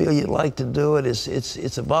Lord, you feel you'd like to do it,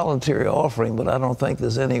 it's a voluntary offering, but I don't think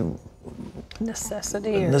there's any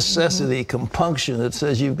necessity, compunction that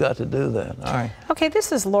says you've got to do that. All right. Okay,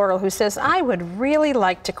 this is Laurel, who says, I would really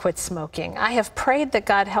like to quit smoking. I have prayed that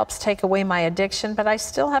God helps take away my addiction, but I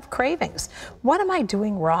still have cravings. What am I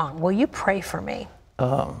doing wrong? Will you pray for me?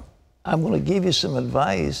 I'm going to give you some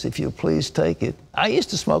advice, if you'll please take it. I used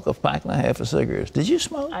to smoke a pack and a half of cigarettes. Did you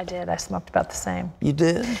smoke? I did. I smoked about the same. You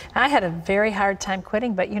did? I had a very hard time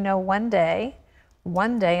quitting, but you know, one day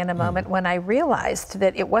in a moment when I realized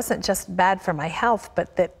that it wasn't just bad for my health,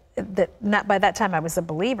 but that not by that time I was a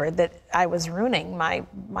believer, that I was ruining my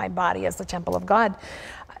body as the temple of God.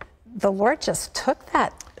 The Lord just took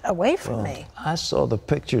that away from me. I saw the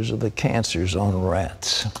pictures of the cancers on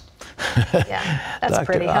rats. Yeah, that's Dr.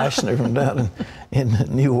 pretty. Eichner from down in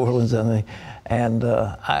New Orleans, I think. And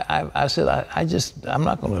I said, I'm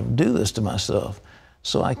not going to do this to myself.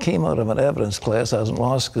 So I came out of an evidence class. I was in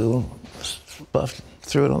law school,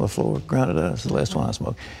 threw it on the floor, ground it out. It's the last one I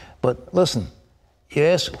smoked. But listen, you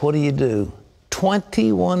ask, what do?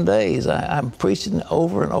 21 days. I'm preaching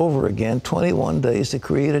over and over again, 21 days to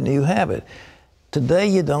create a new habit. Today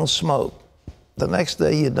you don't smoke. The next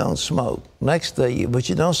day you don't smoke. Next day, but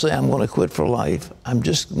you don't say, I'm going to quit for life. I'm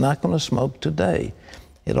just not going to smoke today.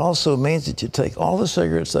 It also means that you take all the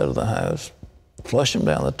cigarettes out of the house, flush them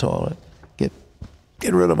down the toilet,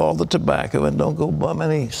 get rid of all the tobacco, and don't go bum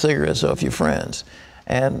any cigarettes off your friends.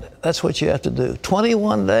 And that's what you have to do.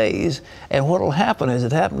 21 days, and what will happen is,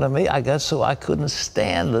 it happened to me, I got so I couldn't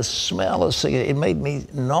stand the smell of cigarette. It made me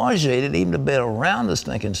nauseated even to be around the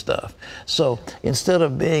stinking stuff. So instead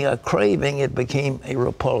of being a craving, it became a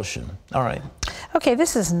repulsion. All right. Okay,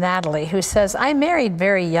 this is Natalie, who says, I married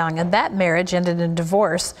very young, and that marriage ended in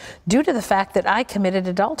divorce due to the fact that I committed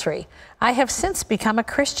adultery. I have since become a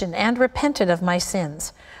Christian and repented of my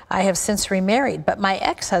sins. I have since remarried, but my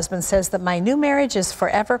ex-husband says that my new marriage is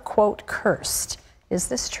forever, quote, cursed. Is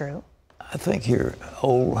this true? I think your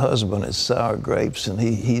old husband is sour grapes, and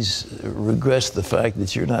he's regrets the fact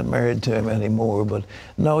that you're not married to him anymore. But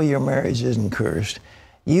no, your marriage isn't cursed.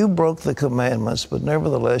 You broke the commandments, but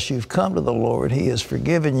nevertheless, you've come to the Lord. He has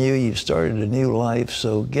forgiven you. You've started a new life,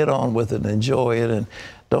 so get on with it and enjoy it, and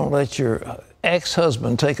don't let your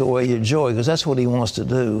ex-husband take away your joy, because that's what he wants to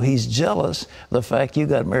do. He's jealous of the fact you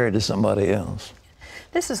got married to somebody else.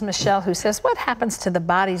 This is Michelle, who says, what happens to the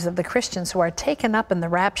bodies of the Christians who are taken up in the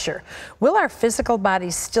rapture? Will our physical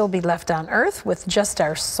bodies still be left on earth with just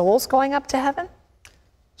our souls going up to heaven?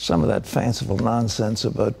 Some of that fanciful nonsense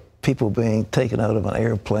about people being taken out of an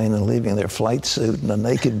airplane and leaving their flight suit and a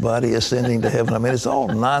naked body ascending to heaven. I mean, it's all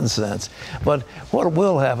nonsense. But what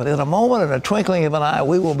will happen, in a moment, in a twinkling of an eye,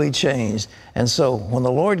 we will be changed. And so when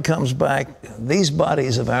the Lord comes back, these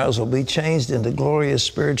bodies of ours will be changed into glorious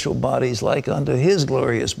spiritual bodies like unto his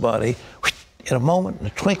glorious body. In a moment, in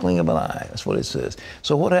a twinkling of an eye. That's what it says.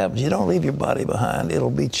 So what happens? You don't leave your body behind.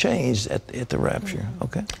 It'll be changed at the rapture,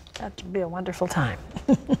 okay? That would be a wonderful time.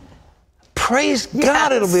 Praise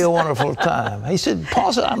God, it'll be a wonderful time. He said,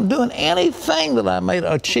 Paul said, I'm doing anything that I may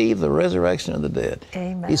achieve the resurrection of the dead.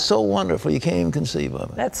 Amen. He's so wonderful, you can't even conceive of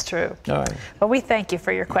it. That's true. All right. Well, we thank you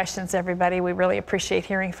for your questions, everybody. We really appreciate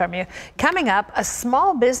hearing from you. Coming up, a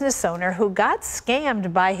small business owner who got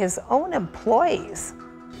scammed by his own employees.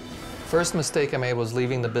 First mistake I made was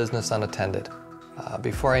leaving the business unattended.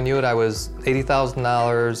 Before I knew it, I was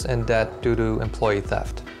 $80,000 in debt due to employee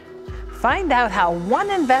theft. Find out how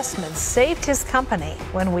one investment saved his company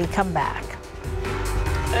when we come back.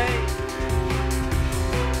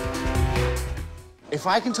 If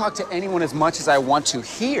I can talk to anyone as much as I want to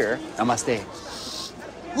here, namaste.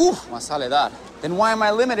 Más soledad. Then why am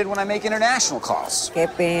I limited when I make international calls? Qué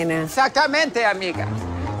pena. Exactamente, amiga.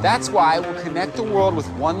 That's why we'll connect the world with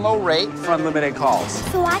one low rate for unlimited calls.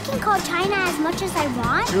 So I can call China as much as I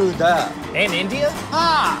want? True that. And India?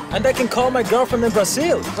 Ah! And I can call my girlfriend in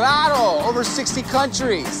Brazil. Claro! Over 60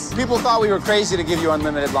 countries. People thought we were crazy to give you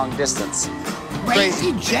unlimited long distance.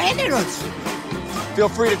 Crazy generous. Feel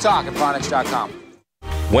free to talk at Vonage.com.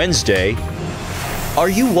 Wednesday. Are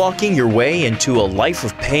you walking your way into a life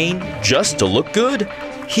of pain just to look good?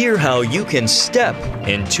 Hear how you can step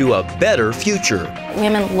into a better future.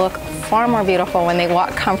 Women look far more beautiful when they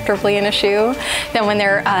walk comfortably in a shoe than when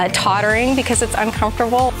they're tottering because it's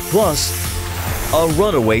uncomfortable. Plus, a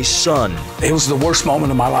runaway son. It was the worst moment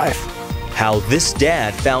of my life. How this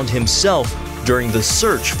dad found himself during the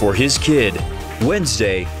search for his kid.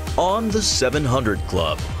 Wednesday on the 700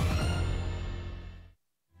 Club.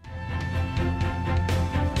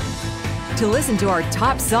 To listen to our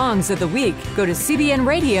top songs of the week, go to CBN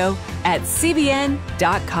Radio at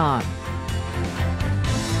cbn.com.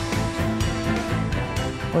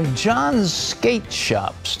 When John's skate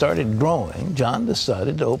shop started growing, John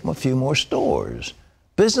decided to open a few more stores.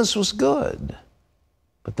 Business was good,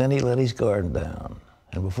 but then he let his guard down.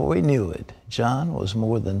 And before he knew it, John was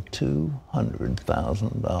more than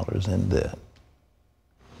 $200,000 in debt.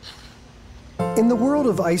 In the world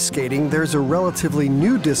of ice skating, there's a relatively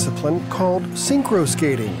new discipline called synchro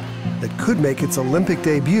skating that could make its Olympic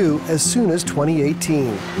debut as soon as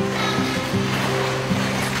 2018.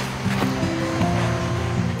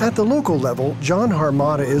 At the local level, John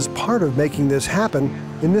Harmata is part of making this happen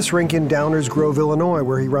in this rink in Downers Grove, Illinois,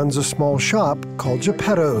 where he runs a small shop called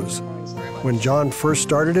Geppetto's. When John first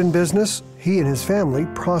started in business, he and his family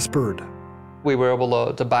prospered. We were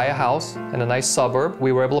able to buy a house in a nice suburb.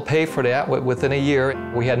 We were able to pay for that within a year.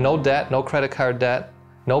 We had no debt, no credit card debt,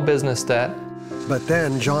 no business debt. But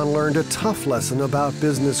then John learned a tough lesson about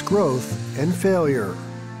business growth and failure.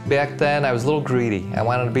 Back then, I was a little greedy. I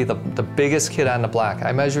wanted to be the biggest kid on the block.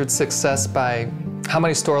 I measured success by how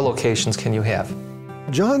many store locations can you have.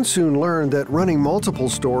 John soon learned that running multiple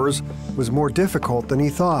stores was more difficult than he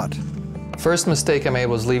thought. First mistake I made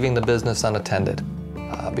was leaving the business unattended.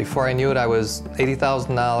 Before I knew it, I was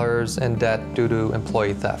 $80,000 in debt due to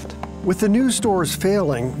employee theft. With the new stores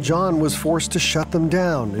failing, John was forced to shut them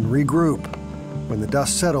down and regroup. When the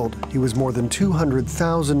dust settled, he was more than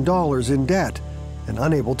 $200,000 in debt and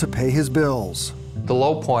unable to pay his bills. The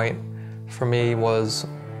low point for me was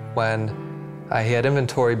when I had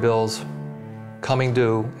inventory bills coming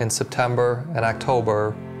due in September and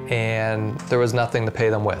October, and there was nothing to pay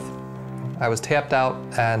them with. I was tapped out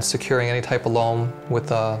and securing any type of loan with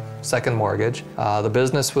a second mortgage. The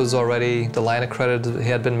business was already, the line of credit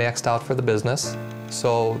had been maxed out for the business,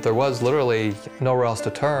 so there was literally nowhere else to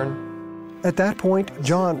turn. At that point,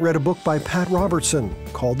 John read a book by Pat Robertson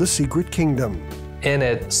called The Secret Kingdom. In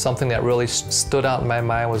it, something that really stood out in my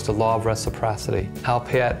mind was the law of reciprocity. How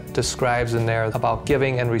Pat describes in there about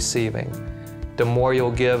giving and receiving. The more you'll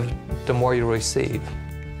give, the more you'll receive.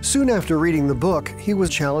 Soon after reading the book, he was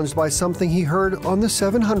challenged by something he heard on the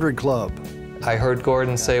 700 Club. I heard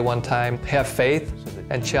Gordon say one time, have faith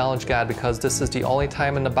and challenge God, because this is the only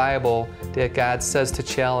time in the Bible that God says to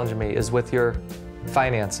challenge me is with your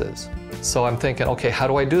finances. So I'm thinking, okay, how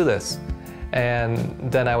do I do this?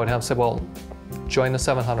 And then I would have to say, well, join the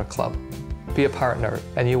 700 Club, be a partner,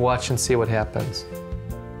 and you watch and see what happens.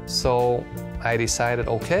 So I decided,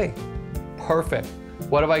 okay, perfect.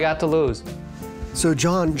 What have I got to lose? So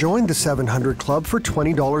John joined the 700 Club for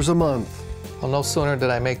 $20 a month. Well, no sooner did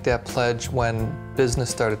I make that pledge when business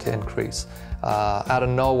started to increase. Out of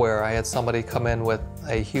nowhere, I had somebody come in with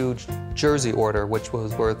a huge jersey order, which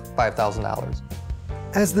was worth $5,000.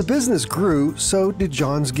 As the business grew, so did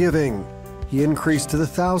John's giving. He increased to the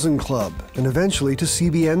 1,000 Club and eventually to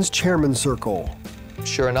CBN's Chairman Circle.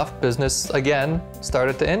 Sure enough, business again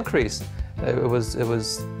started to increase. It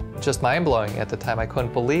was just mind-blowing at the time. I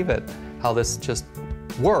couldn't believe it, how this just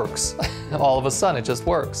works. All of a sudden, it just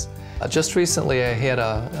works. Just recently, I had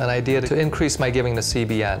an idea to increase my giving to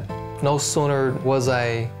CBN. No sooner was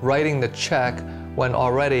I writing the check when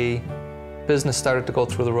already business started to go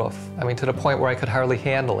through the roof. I mean, to the point where I could hardly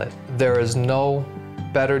handle it. There is no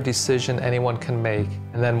better decision anyone can make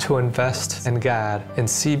than to invest in God, in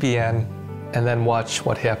CBN, and then watch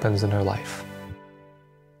what happens in their life.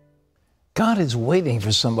 God is waiting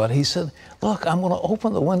for somebody. He said, look, I'm going to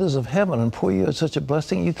open the windows of heaven and pour you out such a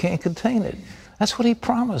blessing you can't contain it. That's what he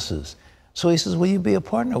promises. So he says, will you be a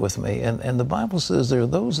partner with me? And the Bible says there are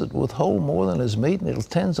those that withhold more than is meet, and it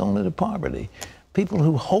tends only to poverty. People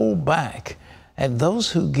who hold back, and those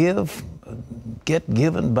who give get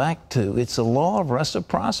given back to. It's a law of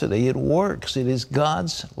reciprocity. It works. It is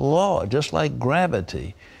God's law, just like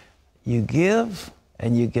gravity. You give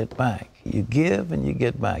and you get back. You give and you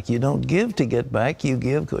get back. You don't give to get back. You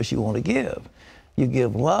give because you want to give. You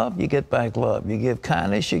give love, you get back love. You give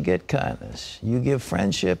kindness, you get kindness. You give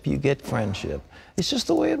friendship, you get friendship. It's just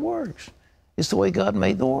the way it works. It's the way God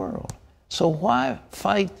made the world. So why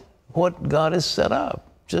fight what God has set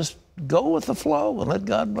up? Just go with the flow and let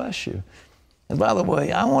God bless you. And by the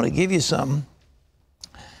way, I want to give you something.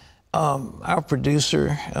 Our producer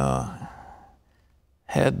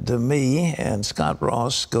had me and Scott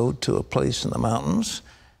Ross go to a place in the mountains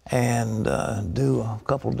and do a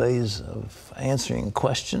couple days of answering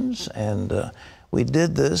questions. And we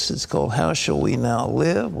did this. It's called How Shall We Now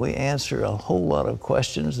Live? We answer a whole lot of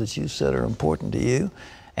questions that you said are important to you.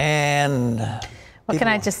 And well, can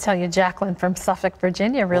I just tell you, Jacqueline from Suffolk,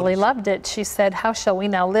 Virginia really loved it. She said, how shall we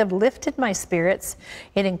now live? Lifted my spirits.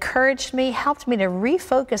 It encouraged me, helped me to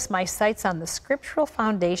refocus my sights on the scriptural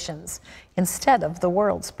foundations instead of the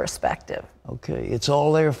world's perspective. Okay, it's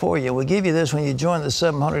all there for you. We give you this when you join the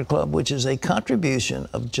 700 Club, which is a contribution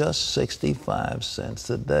of just 65 cents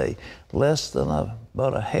a day, less than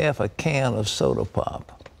about a half a can of soda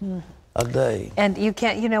pop. A day. And you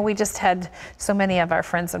can't, you know, we just had so many of our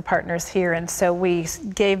friends and partners here, and so we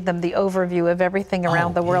gave them the overview of everything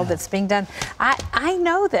around the world that's being done. I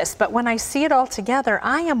know this, but when I see it all together,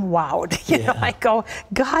 I am wowed. You know, I go,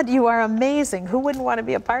 God, you are amazing. Who wouldn't want to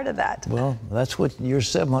be a part of that? Well, that's what your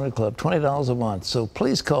 700 Club, $20 a month. So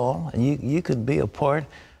please call, and you could be a part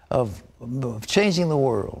of changing the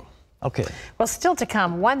world. Okay. Well, still to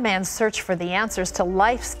come, one man's search for the answers to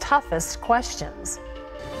life's toughest questions.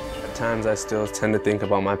 At times I still tend to think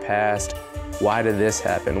about my past. Why did this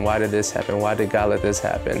happen? Why did this happen? Why did God let this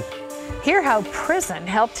happen? Hear how prison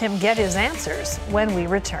helped him get his answers when we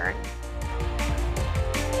return.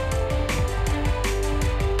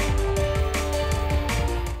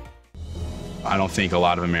 I don't think a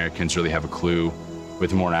lot of Americans really have a clue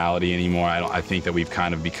with morality anymore. I think that we've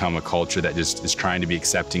kind of become a culture that just is trying to be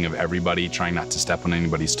accepting of everybody, trying not to step on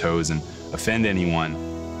anybody's toes and offend anyone.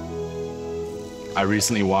 I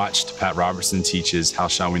recently watched Pat Robertson teaches How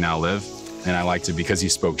Shall We Now Live, and I liked it because he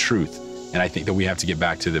spoke truth. And I think that we have to get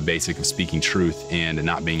back to the basic of speaking truth and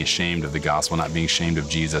not being ashamed of the gospel, not being ashamed of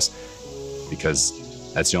Jesus,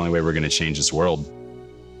 because that's the only way we're going to change this world.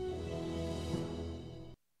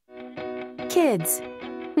 Kids,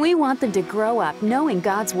 we want them to grow up knowing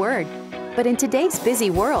God's Word. But in today's busy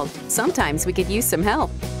world, sometimes we could use some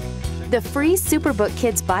help. The free Superbook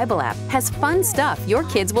Kids Bible app has fun stuff your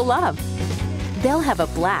kids will love. They'll have a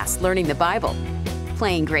blast learning the Bible,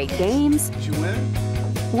 playing great games,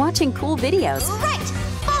 watching cool videos,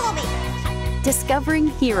 Follow me. discovering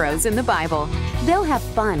heroes in the Bible. They'll have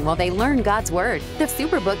fun while they learn God's Word. The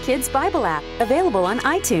Superbook Kids Bible app, available on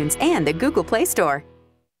iTunes and the Google Play Store.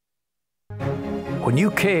 When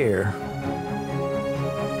you care,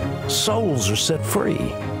 souls are set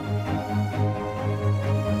free.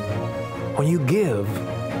 When you give,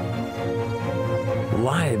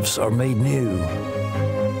 lives are made new.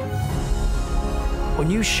 When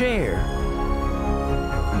you share,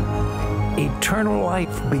 eternal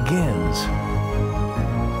life begins.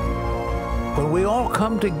 When we all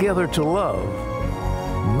come together to love,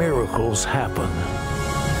 miracles happen.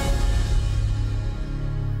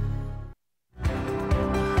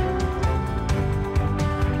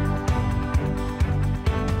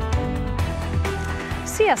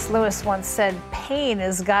 C.S. Lewis once said, pain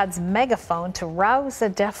is God's megaphone to rouse a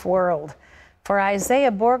deaf world. For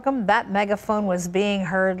Isaiah Borgum, that megaphone was being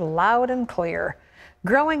heard loud and clear.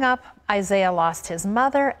 Growing up, Isaiah lost his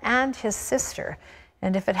mother and his sister.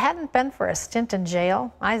 And if it hadn't been for a stint in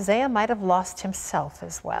jail, Isaiah might have lost himself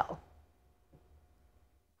as well.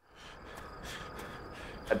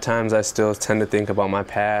 At times, I still tend to think about my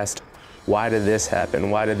past. Why did this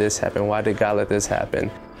happen? Why did this happen? Why did God let this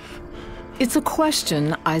happen? It's a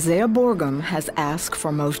question Isaiah Borgum has asked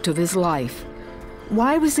for most of his life.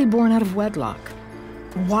 Why was he born out of wedlock?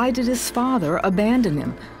 Why did his father abandon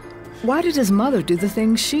him? Why did his mother do the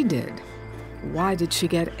things she did? Why did she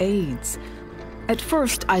get AIDS? At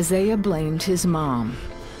first, Isaiah blamed his mom.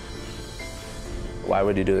 Why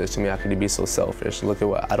would you do this to me? How could you be so selfish? Look at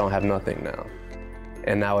what, I don't have nothing now.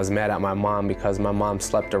 And I was mad at my mom because my mom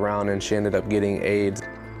slept around and she ended up getting AIDS.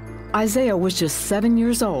 Isaiah was just 7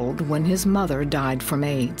 years old when his mother died from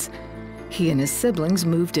AIDS. He and his siblings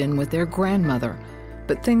moved in with their grandmother,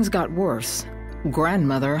 but things got worse.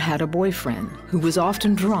 Grandmother had a boyfriend who was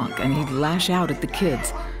often drunk and he'd lash out at the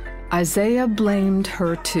kids. Isaiah blamed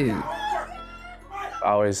her too. I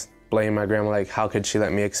always blame my grandma, like, how could she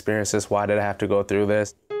let me experience this? Why did I have to go through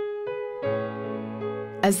this?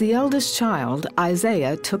 As the eldest child,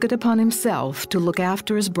 Isaiah took it upon himself to look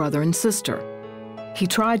after his brother and sister. He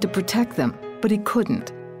tried to protect them, but he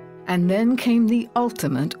couldn't. And then came the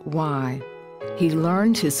ultimate why. He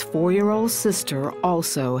learned his 4-year-old sister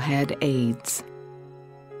also had AIDS.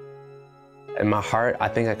 In my heart, I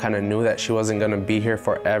think I kind of knew that she wasn't going to be here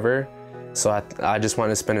forever. So I just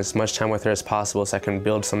wanted to spend as much time with her as possible so I can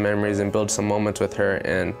build some memories and build some moments with her.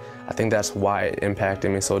 And I think that's why it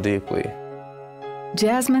impacted me so deeply.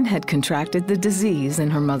 Jasmine had contracted the disease in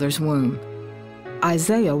her mother's womb.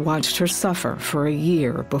 Isaiah watched her suffer for a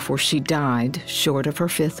year before she died short of her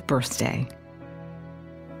 5th birthday.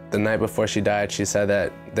 The night before she died, she said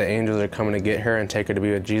that the angels are coming to get her and take her to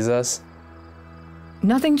be with Jesus.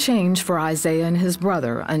 Nothing changed for Isaiah and his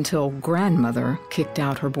brother until grandmother kicked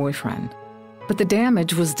out her boyfriend. But the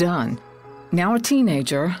damage was done. Now a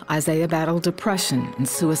teenager, Isaiah battled depression and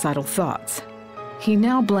suicidal thoughts. He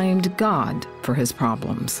now blamed God for his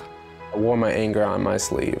problems. I wore my anger on my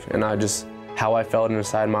sleeve, and how I felt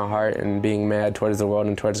inside my heart and being mad towards the world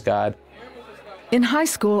and towards God. In high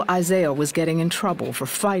school, Isaiah was getting in trouble for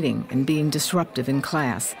fighting and being disruptive in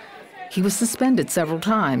class. He was suspended several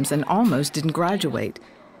times and almost didn't graduate.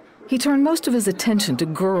 He turned most of his attention to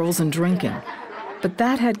girls and drinking, but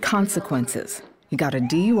that had consequences. He got a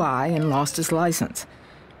DUI and lost his license.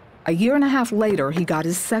 A year and a half later, he got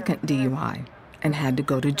his 2nd DUI and had to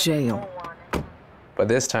go to jail. But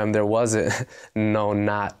this time there wasn't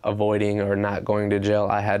not avoiding or not going to jail.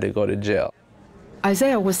 I had to go to jail.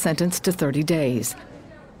 Isaiah was sentenced to 30 days.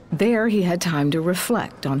 There he had time to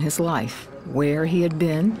reflect on his life, where he had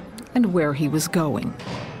been and where he was going.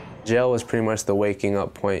 Jail was pretty much the waking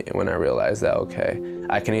up point when I realized that, okay,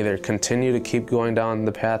 I can either continue to keep going down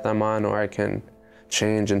the path I'm on, or I can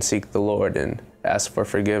change and seek the Lord and ask for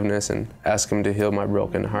forgiveness and ask him to heal my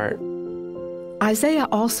broken heart. Isaiah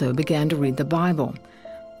also began to read the Bible,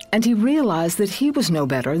 and he realized that he was no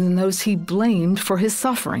better than those he blamed for his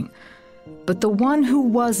suffering. But the one who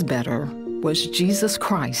was better was Jesus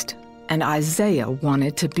Christ, and Isaiah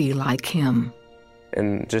wanted to be like him.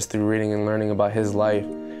 And just through reading and learning about his life,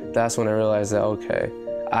 that's when I realized that, okay,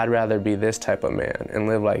 I'd rather be this type of man and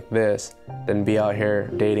live like this than be out here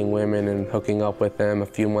dating women and hooking up with them a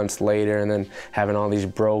few months later and then having all these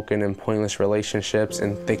broken and pointless relationships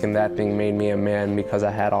and thinking that thing made me a man because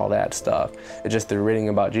I had all that stuff. It's just through reading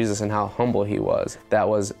about Jesus and how humble he was, that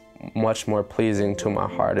was much more pleasing to my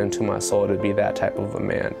heart and to my soul to be that type of a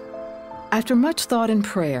man. After much thought and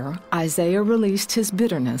prayer, Isaiah released his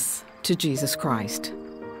bitterness to Jesus Christ.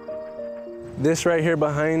 This right here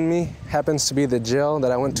behind me happens to be the jail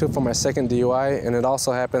that I went to for my 2nd DUI, and it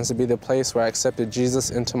also happens to be the place where I accepted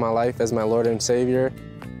Jesus into my life as my Lord and Savior.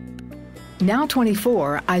 Now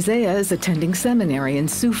 24, Isaiah is attending seminary in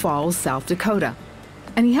Sioux Falls, South Dakota,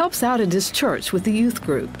 and he helps out at his church with the youth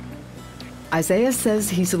group. Isaiah says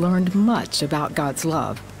he's learned much about God's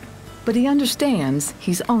love, but he understands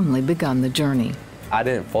he's only begun the journey. I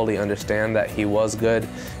didn't fully understand that he was good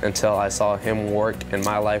until I saw him work in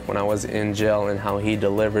my life when I was in jail and how he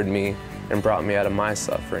delivered me and brought me out of my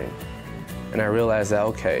suffering. And I realized that,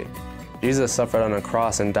 okay, Jesus suffered on a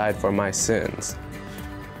cross and died for my sins.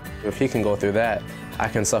 If he can go through that, I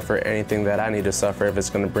can suffer anything that I need to suffer if it's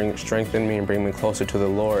going to strengthen me and bring me closer to the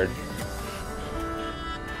Lord.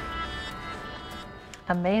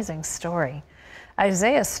 Amazing story.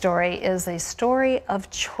 Isaiah's story is a story of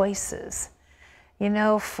choices. You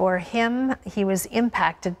know, for him, he was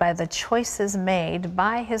impacted by the choices made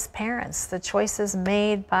by his parents, the choices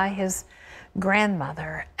made by his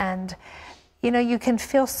grandmother. And, you know, you can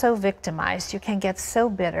feel so victimized. You can get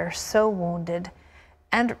so bitter, so wounded,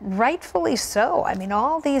 and rightfully so. I mean,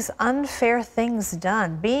 all these unfair things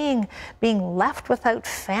done, being left without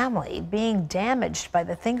family, being damaged by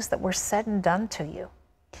the things that were said and done to you.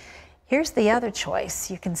 Here's the other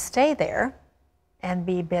choice. You can stay there and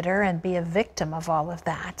be bitter and be a victim of all of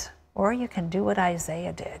that. Or you can do what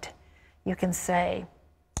Isaiah did. You can say,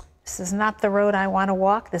 this is not the road I want to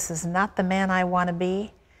walk. This is not the man I want to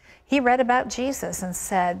be. He read about Jesus and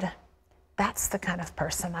said, that's the kind of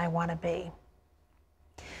person I want to be.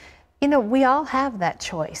 You know, we all have that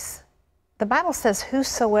choice. The Bible says,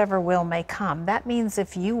 whosoever will may come. That means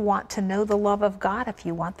if you want to know the love of God, if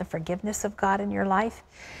you want the forgiveness of God in your life,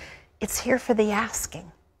 it's here for the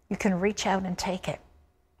asking. You can reach out and take it.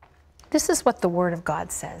 This is what the Word of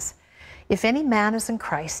God says. If any man is in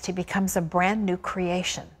Christ, he becomes a brand new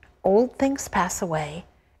creation. Old things pass away,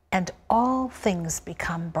 and all things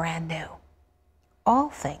become brand new. All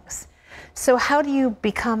things. So how do you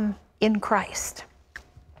become in Christ?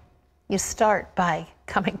 You start by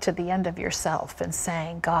coming to the end of yourself and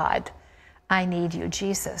saying, God, I need you.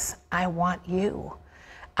 Jesus, I want you.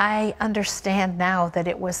 I understand now that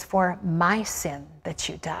it was for my sin that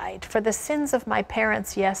you died. For the sins of my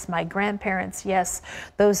parents, yes. My grandparents, yes.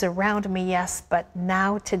 Those around me, yes. But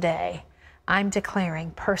now today, I'm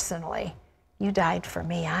declaring personally, you died for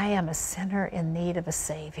me. I am a sinner in need of a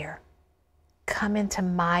Savior. Come into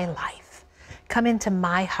my life. Come into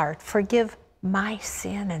my heart. Forgive my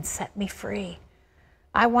sin and set me free.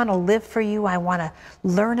 I want to live for you. I want to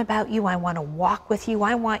learn about you. I want to walk with you.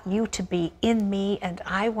 I want you to be in me, and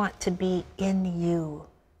I want to be in you,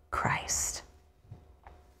 Christ.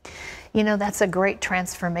 You know, that's a great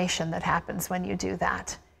transformation that happens when you do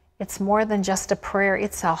that. It's more than just a prayer.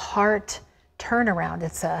 It's a heart turnaround.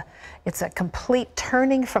 It's a complete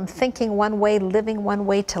turning from thinking one way, living one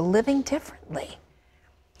way, to living differently.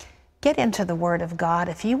 Get into the Word of God.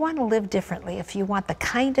 If you want to live differently, if you want the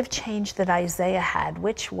kind of change that Isaiah had,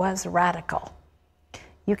 which was radical,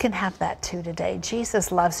 you can have that too today.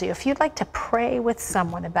 Jesus loves you. If you'd like to pray with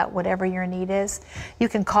someone about whatever your need is, you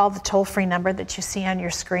can call the toll-free number that you see on your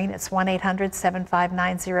screen. It's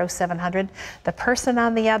 1-800-759-0700. The person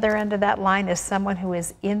on the other end of that line is someone who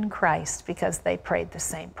is in Christ because they prayed the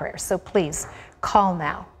same prayer. So please call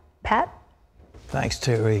now. Pat? Thanks,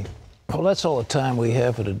 Terry. Well, that's all the time we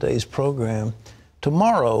have for today's program.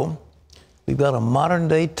 Tomorrow, we've got a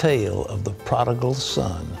modern-day tale of the prodigal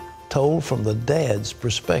son, told from the dad's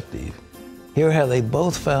perspective. Hear how they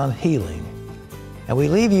both found healing. And we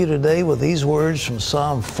leave you today with these words from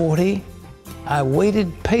Psalm 40. I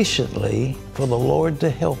waited patiently for the Lord to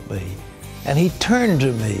help me, and he turned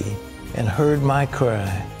to me and heard my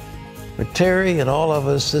cry. For Terry and all of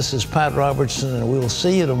us, this is Pat Robertson, and we'll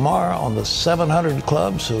see you tomorrow on the 700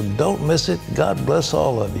 Club, so don't miss it. God bless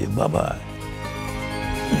all of you. Bye-bye.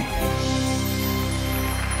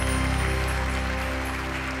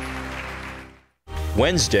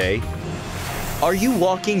 Wednesday, are you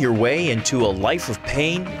walking your way into a life of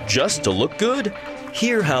pain just to look good?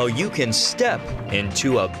 Hear how you can step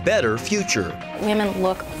into a better future. Women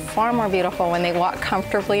look far more beautiful when they walk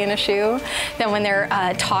comfortably in a shoe than when they're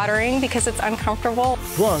tottering because it's uncomfortable.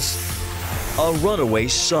 Plus, a runaway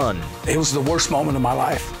son. It was the worst moment of my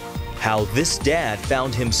life. How this dad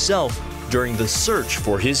found himself during the search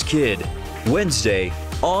for his kid. Wednesday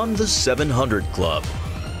on the 700 Club.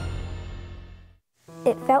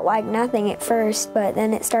 It felt like nothing at first, but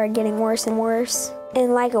then it started getting worse and worse.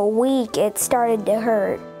 In like a week, it started to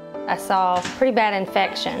hurt. I saw pretty bad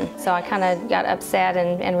infection, so I kind of got upset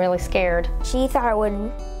and really scared. She thought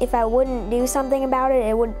if I wouldn't do something about it,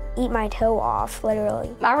 it would eat my toe off, literally.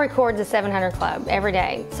 I record the 700 Club every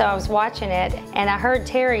day, so I was watching it, and I heard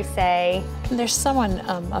Terry say, there's someone,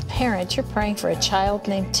 a parent, you're praying for a child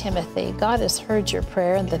named Timothy. God has heard your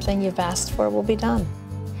prayer, and the thing you've asked for will be done.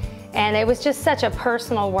 And it was just such a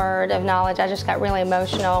personal word of knowledge. I just got really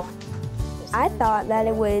emotional. I thought that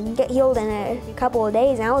it would get healed in a couple of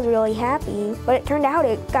days, and I was really happy. But it turned out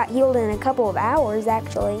it got healed in a couple of hours,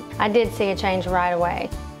 actually. I did see a change right away.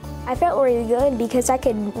 I felt really good because I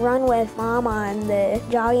could run with Mom on the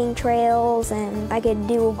jogging trails, and I could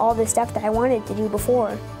do all the stuff that I wanted to do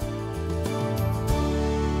before.